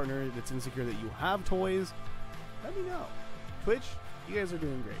a partner that's insecure that you have toys, let me know. Twitch, you guys are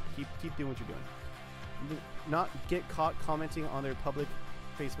doing great. Keep doing what you're doing. Not get caught commenting on their public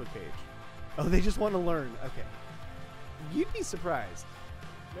Facebook page. Oh, they just want to learn. Okay. You'd be surprised.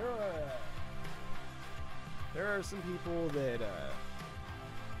 There are some people that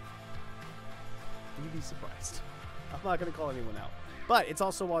you'd be surprised. I'm not going to call anyone out. But it's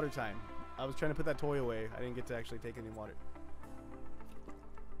also water time. I was trying to put that toy away. I didn't get to actually take any water.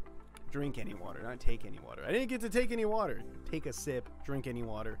 Drink any water, not take any water. I didn't get to take any water. Take a sip, drink any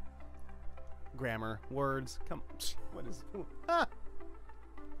water. Grammar, words. Come on. What is...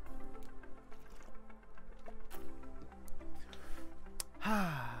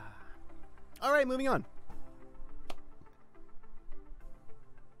 Ah! All right, moving on.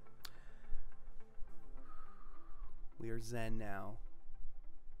 We are zen now.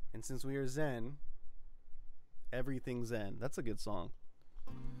 And since we are zen, everything's zen. That's a good song.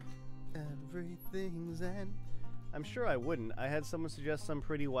 Everything's zen. I'm sure I wouldn't. I had someone suggest some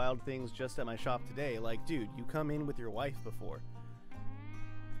pretty wild things just at my shop today. Like, dude, you come in with your wife before.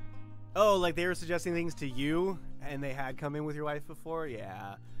 Oh, like they were suggesting things to you and they had come in with your wife before?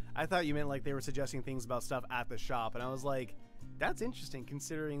 Yeah. I thought you meant like they were suggesting things about stuff at the shop. And I was like, that's interesting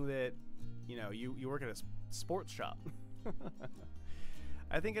considering that, you know, you work at a sports shop.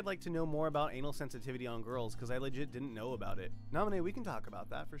 I think I'd like to know more about anal sensitivity on girls because I legit didn't know about it. Nominee, we can talk about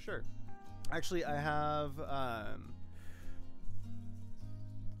that for sure. Actually, I have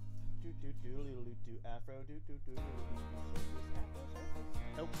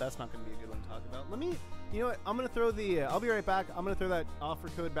Nope, that's not going to be a good one to talk about. Let me, you know what, I'm going to throw the, I'll be right back. I'm going to throw that offer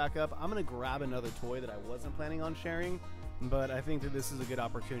code back up. I'm going to grab another toy that I wasn't planning on sharing, but I think that this is a good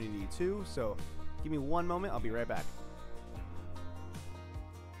opportunity too. So give me one moment. I'll be right back.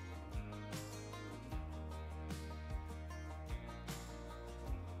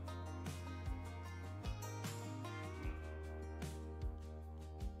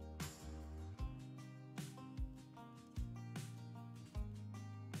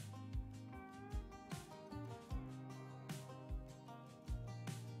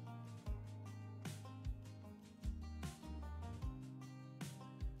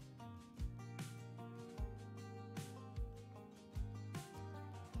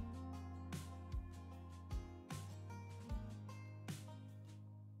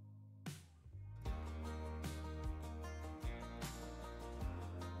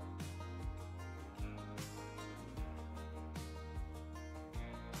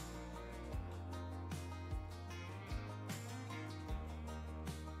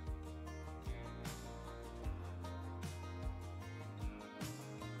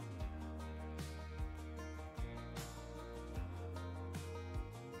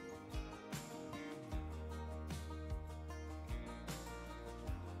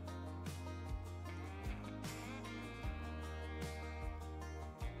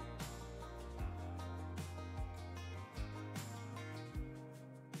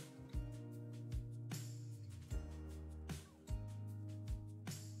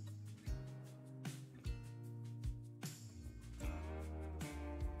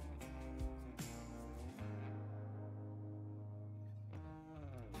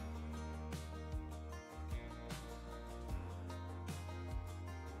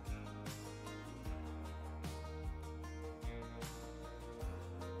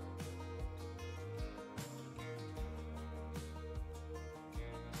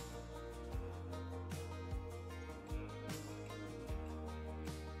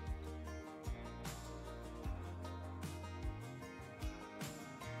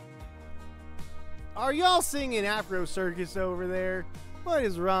 Are y'all singing Afro Circus over there? What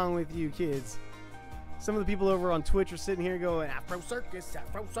is wrong with you kids? Some of the people over on Twitch are sitting here going, Afro Circus,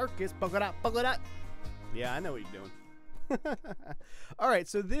 poke it up. Yeah, I know what you're doing. All right,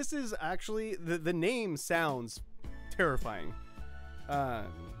 so this is actually, the name sounds terrifying.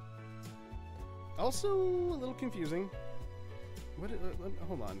 Also a little confusing.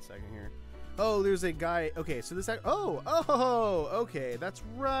 Hold on a second here. Oh, there's a guy. Okay, so this. Oh, okay, that's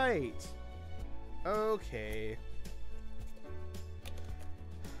right. Okay.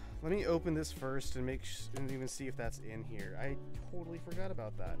 Let me open this first and and even see if that's in here. I totally forgot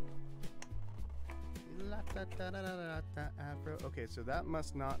about that. Okay, so that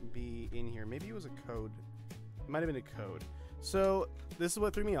must not be in here. Maybe it was a code. It might have been a code. So this is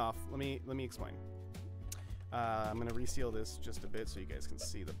what threw me off. Let me explain. I'm gonna reseal this just a bit so you guys can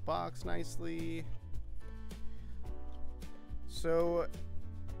see the box nicely. So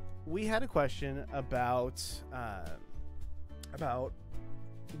we had a question about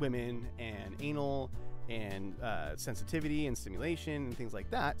women and anal and sensitivity and stimulation and things like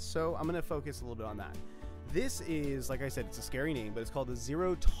that. So I'm gonna focus a little bit on that. This is, like I said, it's a scary name, but it's called the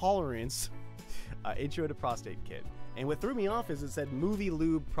Zero Tolerance Intro to Prostate Kit. And what threw me off is it said Movie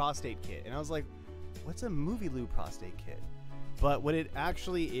Lube Prostate Kit, and I was like, what's a movie lube prostate kit? But what it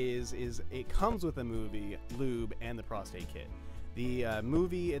actually is it comes with a movie lube and the prostate kit. The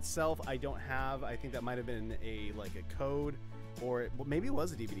movie itself I don't have. I think that might have been a code, or maybe it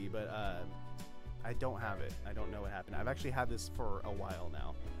was a DVD, but I don't have it. I don't know what happened. I've actually had this for a while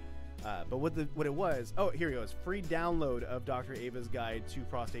now. But what it was, oh, here it goes. Free download of Dr. Ava's Guide to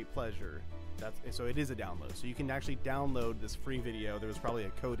Prostate Pleasure. So it is a download. So you can actually download this free video. There was probably a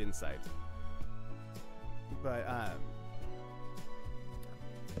code inside. But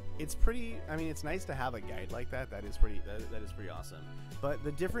it's pretty, I mean, it's nice to have a guide like that. That is pretty awesome. But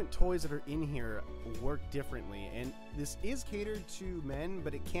the different toys that are in here work differently, and this is catered to men,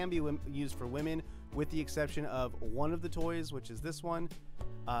 but it can be used for women, with the exception of one of the toys, which is this one.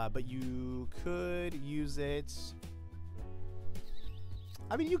 But you could use it.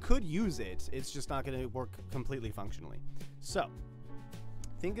 I mean, you could use it. It's just not going to work completely functionally. So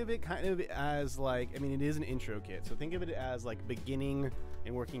think of it kind of as like, I mean, it is an intro kit, so think of it as like beginning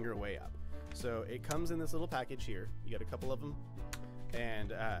and working your way up. So it comes in this little package here. You got a couple of them.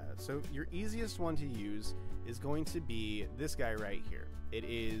 And so your easiest one to use is going to be this guy right here.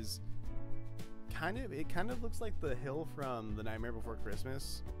 It kind of looks like the hill from The Nightmare Before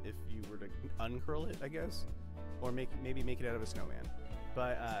Christmas, if you were to uncurl it, I guess, or maybe make it out of a snowman.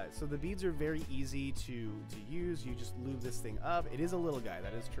 But so the beads are very easy to use. You just lube this thing up. It is a little guy,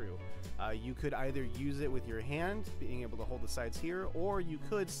 that is true. You could either use it with your hand, being able to hold the sides here, or you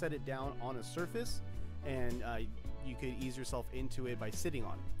could set it down on a surface, and you could ease yourself into it by sitting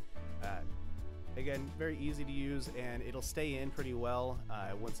on it. Again, very easy to use, and it'll stay in pretty well.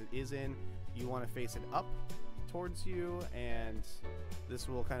 Once it is in, you want to face it up towards you, and this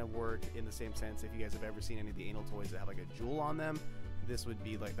will kind of work in the same sense. If you guys have ever seen any of the anal toys that have like a jewel on them, this would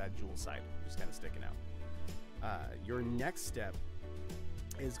be like that jewel side, just kind of sticking out. Your next step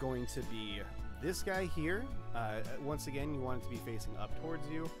is going to be this guy here. Once again, you want it to be facing up towards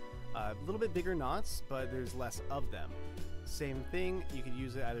you. A little bit bigger knots, but there's less of them. Same thing, you could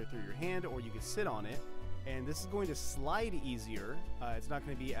use it either through your hand or you could sit on it, and this is going to slide easier. It's not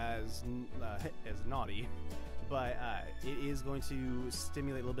going to be as naughty, but it is going to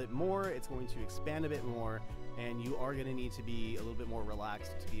stimulate a little bit more. It's going to expand a bit more, and you are going to need to be a little bit more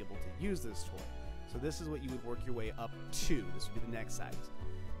relaxed to be able to use this toy. So this is what you would work your way up to. This would be the next size.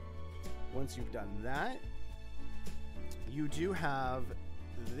 Once you've done that, you do have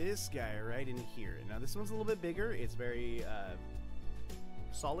this guy right in here. Now this one's a little bit bigger. It's very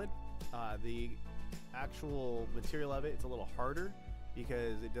solid. The actual material of it's a little harder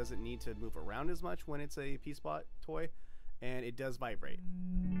because it doesn't need to move around as much when it's a P-spot toy, and it does vibrate.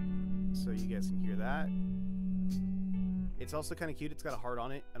 So you guys can hear that. It's also kind of cute. It's got a heart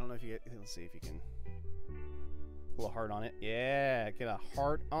on it. I don't know if you get, let's see if you can. A little heart on it. Yeah, get a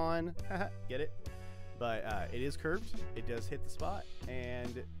heart on. Get it? But it is curved. It does hit the spot,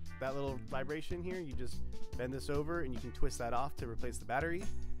 and that little vibration here, you just bend this over and you can twist that off to replace the battery.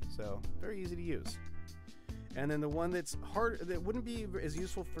 So very easy to use. And then the one that's hard, that wouldn't be as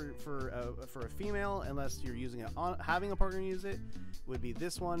useful for a female unless you're using it on having a partner use it, would be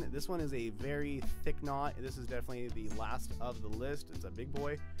this one. This one is a very thick knot. This is definitely the last of the list. It's a big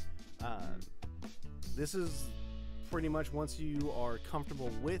boy. This is pretty much, once you are comfortable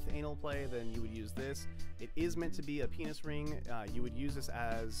with anal play, then you would use this. It is meant to be a penis ring. You would use this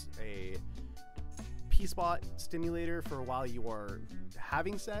as a P-spot stimulator for while you are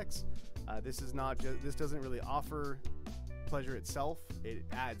having sex. This is not just, this doesn't really offer pleasure itself, it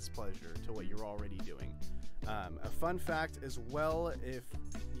adds pleasure to what you're already doing. A fun fact as well, if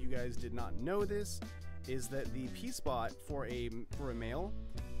you guys did not know this, is that the P-spot for a male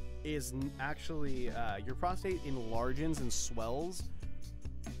is actually your prostate enlarges and swells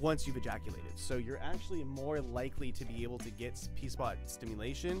once you've ejaculated. So you're actually more likely to be able to get P-spot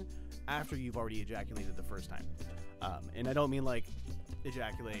stimulation after you've already ejaculated the first time. And I don't mean like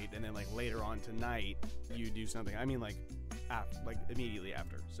ejaculate and then like later on tonight you do something. I mean like immediately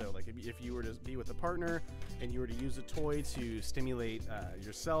after. So like if you were to be with a partner and you were to use a toy to stimulate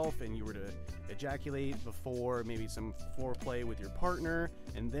yourself, and you were to ejaculate before maybe some foreplay with your partner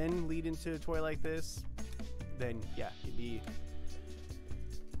and then lead into a toy like this, then yeah,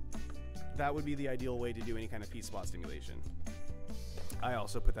 that would be the ideal way to do any kind of P-spot stimulation. I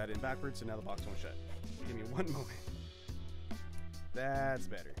also put that in backwards, so now the box won't shut. Give me one moment. That's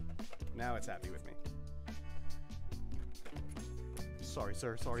better. Now it's happy with me. Sorry,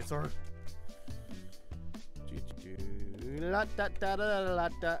 sir. Sorry, sir.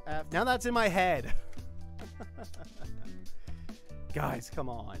 Now that's in my head. Guys, come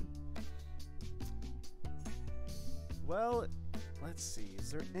on. Well, let's see.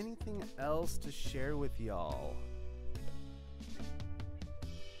 Is there anything else to share with y'all?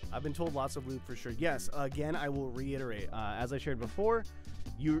 I've been told lots of lube for sure. Yes, again, I will reiterate. As I shared before,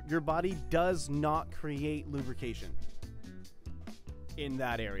 your body does not create lubrication in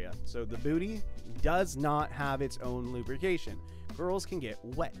that area. So the booty does not have its own lubrication. Girls can get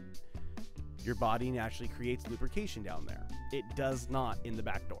wet. Your body naturally creates lubrication down there. It does not in the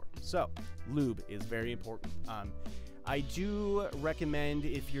back door. So lube is very important. I do recommend,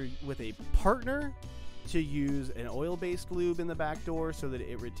 if you're with a partner, to use an oil-based lube in the back door so that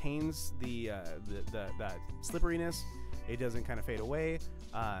it retains that slipperiness. It doesn't kind of fade away,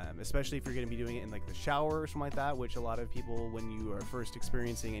 especially if you're going to be doing it in like the shower or something like that, which a lot of people, when you are first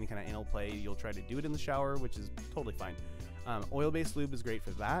experiencing any kind of anal play, you'll try to do it in the shower, which is totally fine. Oil-based lube is great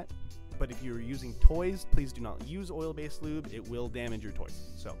for that, but if you're using toys, please do not use oil-based lube. It will damage your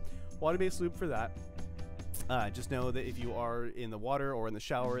toys. So water-based lube for that. Just know that if you are in the water or in the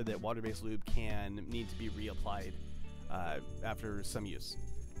shower, that water-based lube can need to be reapplied after some use,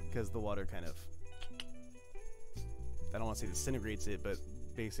 because the water kind of, I don't want to say disintegrates it, but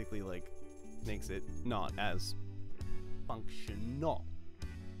basically like makes it not as functional.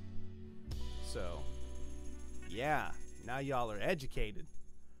 So yeah, now y'all are educated.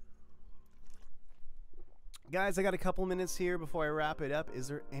 Guys, I got a couple minutes here before I wrap it up. Is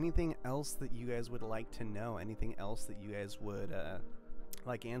there anything else that you guys would like to know? Anything else that you guys would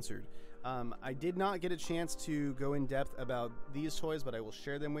like answered? I did not get a chance to go in depth about these toys, but I will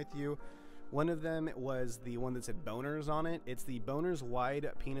share them with you. One of them was the one that said boners on it. It's the Boners Wide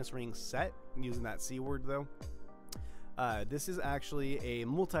Penis Ring Set. I'm using that C word though. This is actually a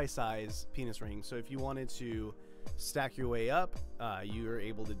multi-size penis ring. So if you wanted to stack your way up, you are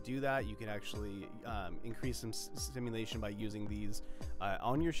able to do that. You can actually increase some stimulation by using these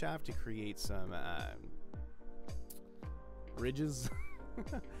on your shaft to create some ridges.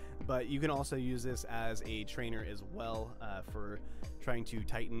 But you can also use this as a trainer as well, for trying to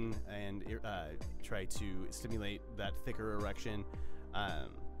tighten and try to stimulate that thicker erection.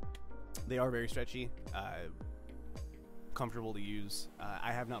 They are very stretchy, comfortable to use.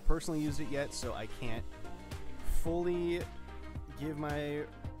 I have not personally used it yet, so I can't fully give my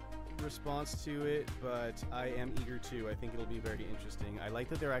response to it, but I am eager to. I think it'll be very interesting. I like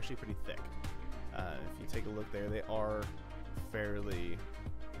that they're actually pretty thick. If you take a look there, they are fairly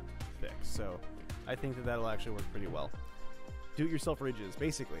thick, so I think that that'll actually work pretty well. Do-it-yourself ridges,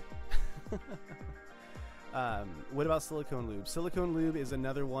 basically. What about silicone lube? Silicone lube is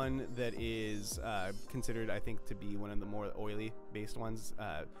another one that is considered, I think, to be one of the more oily based ones.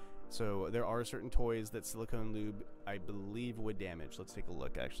 So there are certain toys that silicone lube, I believe, would damage. Let's take a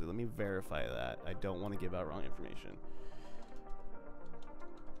look, actually. Let me verify that. I don't want to give out wrong information.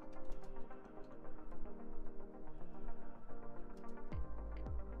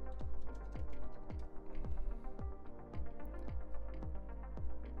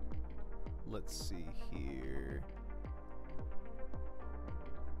 Let's see here.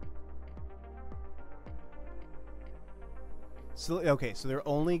 So, okay, so they're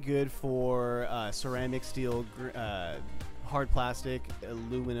only good for ceramic, steel, hard plastic,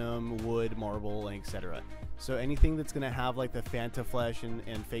 aluminum, wood, marble, and etc. So anything that's gonna have like the Fanta flesh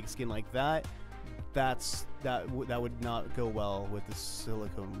and fake skin like that, that would not go well with the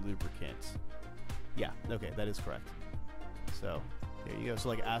silicone lubricant. Yeah, okay, that is correct. So there you go. So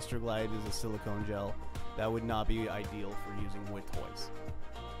like Astroglide is a silicone gel. That would not be ideal for using with toys.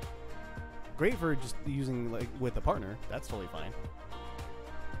 great for just using like with a partner. That's totally fine.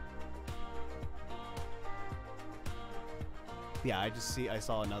 Yeah, I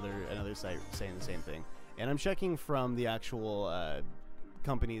saw another site saying the same thing, and I'm checking from the actual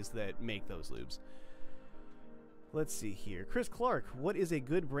companies that make those lubes. Let's see here. Chris Clark, what is a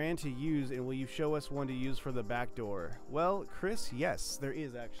good brand to use, and will you show us one to use for the back door? Well, Chris, yes, there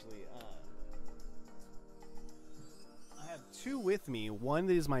is actually. I have two with me. One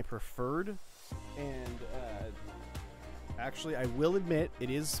that is my preferred, and actually, I will admit it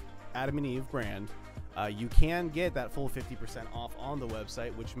is Adam and Eve brand. You can get that full 50% off on the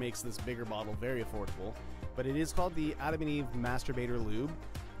website, which makes this bigger bottle very affordable. But it is called the Adam and Eve Masturbator Lube.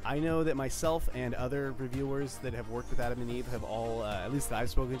 I know that myself and other reviewers that have worked with Adam and Eve have all, at least that I've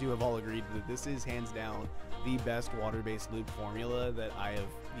spoken to, have all agreed that this is hands down the best water-based lube formula that I have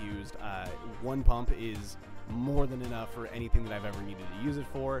used. One pump is more than enough for anything that I've ever needed to use it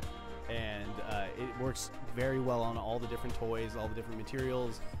for, and it works very well on all the different toys, all the different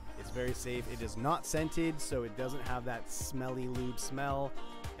materials. It's very safe. It is not scented, so it doesn't have that smelly lube smell.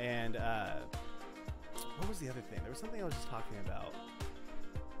 And what was the other thing? There was something I was just talking about.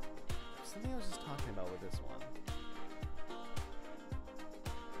 With this one.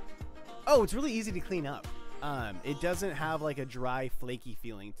 Oh, it's really easy to clean up. It doesn't have like a dry, flaky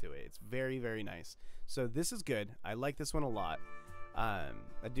feeling to it. It's very, very nice. So this is good. I like this one a lot.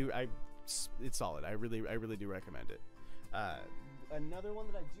 It's solid. I really do recommend it. Another one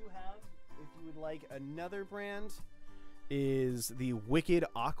that I do have, if you would like another brand, is the Wicked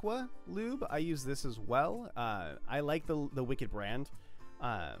Aqua Lube. I use this as well. I like the Wicked brand.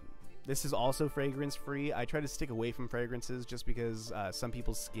 This is also fragrance free. I try to stick away from fragrances just because some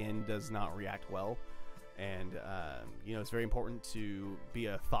people's skin does not react well, and you know, it's very important to be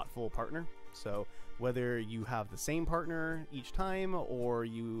a thoughtful partner. So whether you have the same partner each time or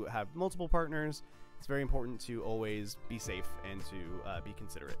you have multiple partners, it's very important to always be safe and to be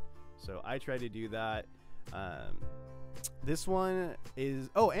considerate. So I try to do that. This one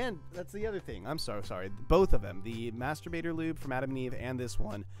is, oh, and that's the other thing. I'm so sorry. Both of them, the Masturbator Lube from Adam and Eve and this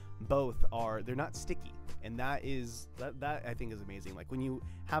one, both are, they're not sticky. And that I think is amazing. Like when you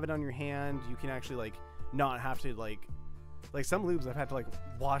have it on your hand, you can actually like not have to like some lubes I've had to like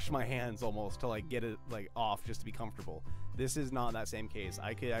wash my hands almost to like get it like off just to be comfortable. This is not that same case.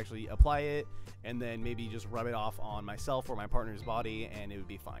 I could actually apply it and then maybe just rub it off on myself or my partner's body and it would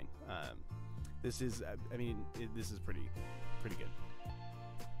be fine. This is, I mean, this is pretty good.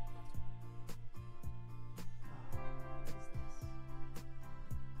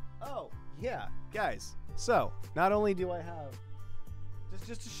 Oh, yeah, guys. So, not only do I have,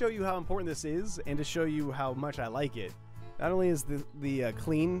 just to show you how important this is and to show you how much I like it, not only is the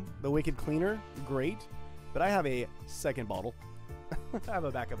Wicked Cleaner great, but I have a second bottle. I have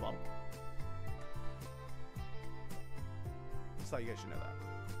a backup bottle. Just thought you guys should know that.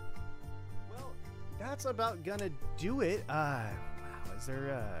 That's about gonna do it. Wow, is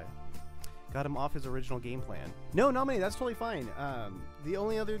there got him off his original game plan? No, not many. That's totally fine. The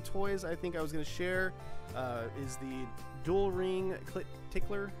only other toys I think I was gonna share is the dual ring clit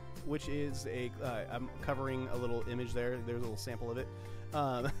tickler, which is I'm covering a little image there. There's a little sample of it.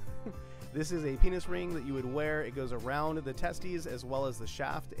 This is a penis ring that you would wear. It goes around the testes as well as the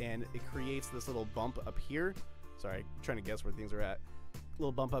shaft, and it creates this little bump up here. Sorry, I'm trying to guess where things are at.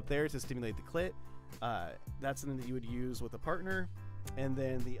 Little bump up there to stimulate the clit. That's something that you would use with a partner. And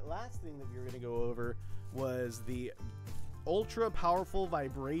then the last thing that we were going to go over was the ultra powerful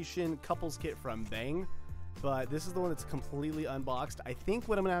vibration couples kit from Bang, but this is the one that's completely unboxed. I think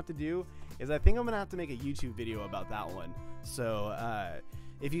what I'm gonna have to do is I'm gonna have to make a YouTube video about that one. So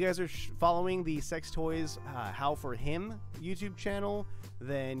if you guys are following the Sex Toys How For Him YouTube channel,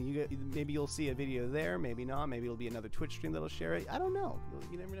 then maybe you'll see a video there, maybe not, maybe it'll be another Twitch stream that'll share it. I don't know,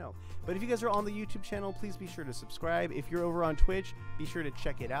 you never know. But if you guys are on the YouTube channel, please be sure to subscribe. If you're over on Twitch, be sure to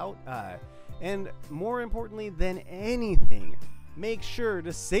check it out. And more importantly than anything, make sure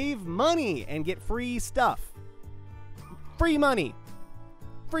to save money and get free stuff. Free money,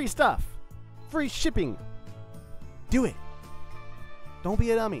 free stuff, free shipping. Do it. Don't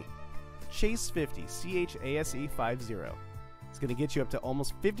be a dummy. Chase 50, CHASE 50. It's going to get you up to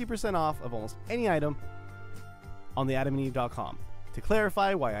almost 50% off of almost any item on the adamandeve.com. To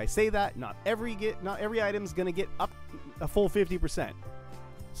clarify why I say that, not every item is going to get up a full 50%.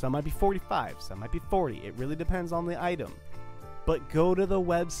 Some might be 45, some might be 40. It really depends on the item. But go to the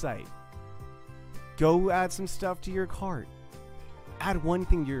website. Go add some stuff to your cart. Add one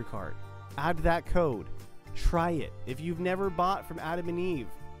thing to your cart. Add that code. Try it. If you've never bought from Adam and Eve,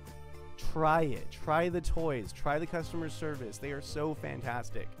 try it. Try the toys. Try the customer service. They are so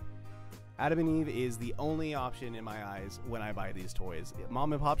fantastic. Adam and Eve is the only option in my eyes when I buy these toys.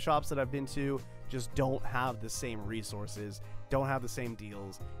 Mom and pop shops that I've been to just don't have the same resources, don't have the same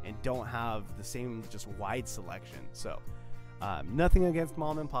deals, and don't have the same just wide selection. So nothing against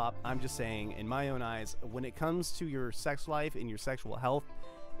mom and pop. I'm just saying, in my own eyes, when it comes to your sex life and your sexual health,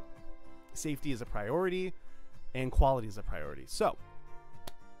 safety is a priority and quality is a priority. So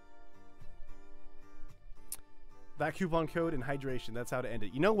that coupon code and hydration, that's how to end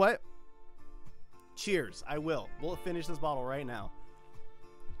it. You know what? Cheers. I will. We'll finish this bottle right now.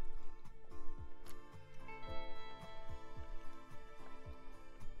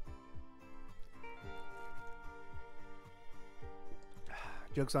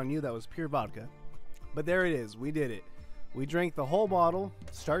 Joke's on you, that was pure vodka. But there it is. We did it. We drank the whole bottle,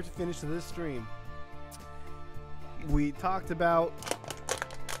 start to finish of this stream. We talked about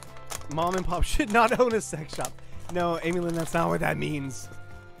mom and pop should not own a sex shop. No, Amy Lynn, that's not what that means.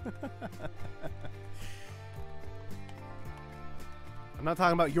 I'm not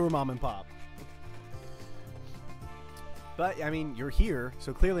talking about your mom and pop. But, I mean, you're here,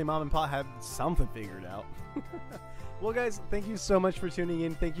 so clearly mom and pop have something figured out. Well, guys, thank you so much for tuning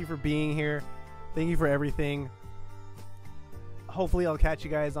in. Thank you for being here. Thank you for everything. Hopefully, I'll catch you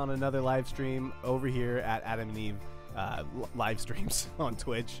guys on another live stream over here at Adam and Eve live streams on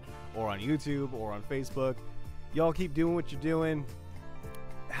Twitch or on YouTube or on Facebook. Y'all keep doing what you're doing.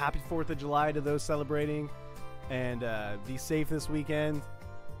 Happy 4th of July to those celebrating. And be safe this weekend.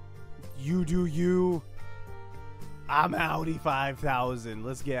 You do you. I'm Audi 5000.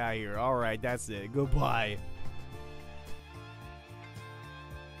 Let's get out of here. All right, that's it. Goodbye.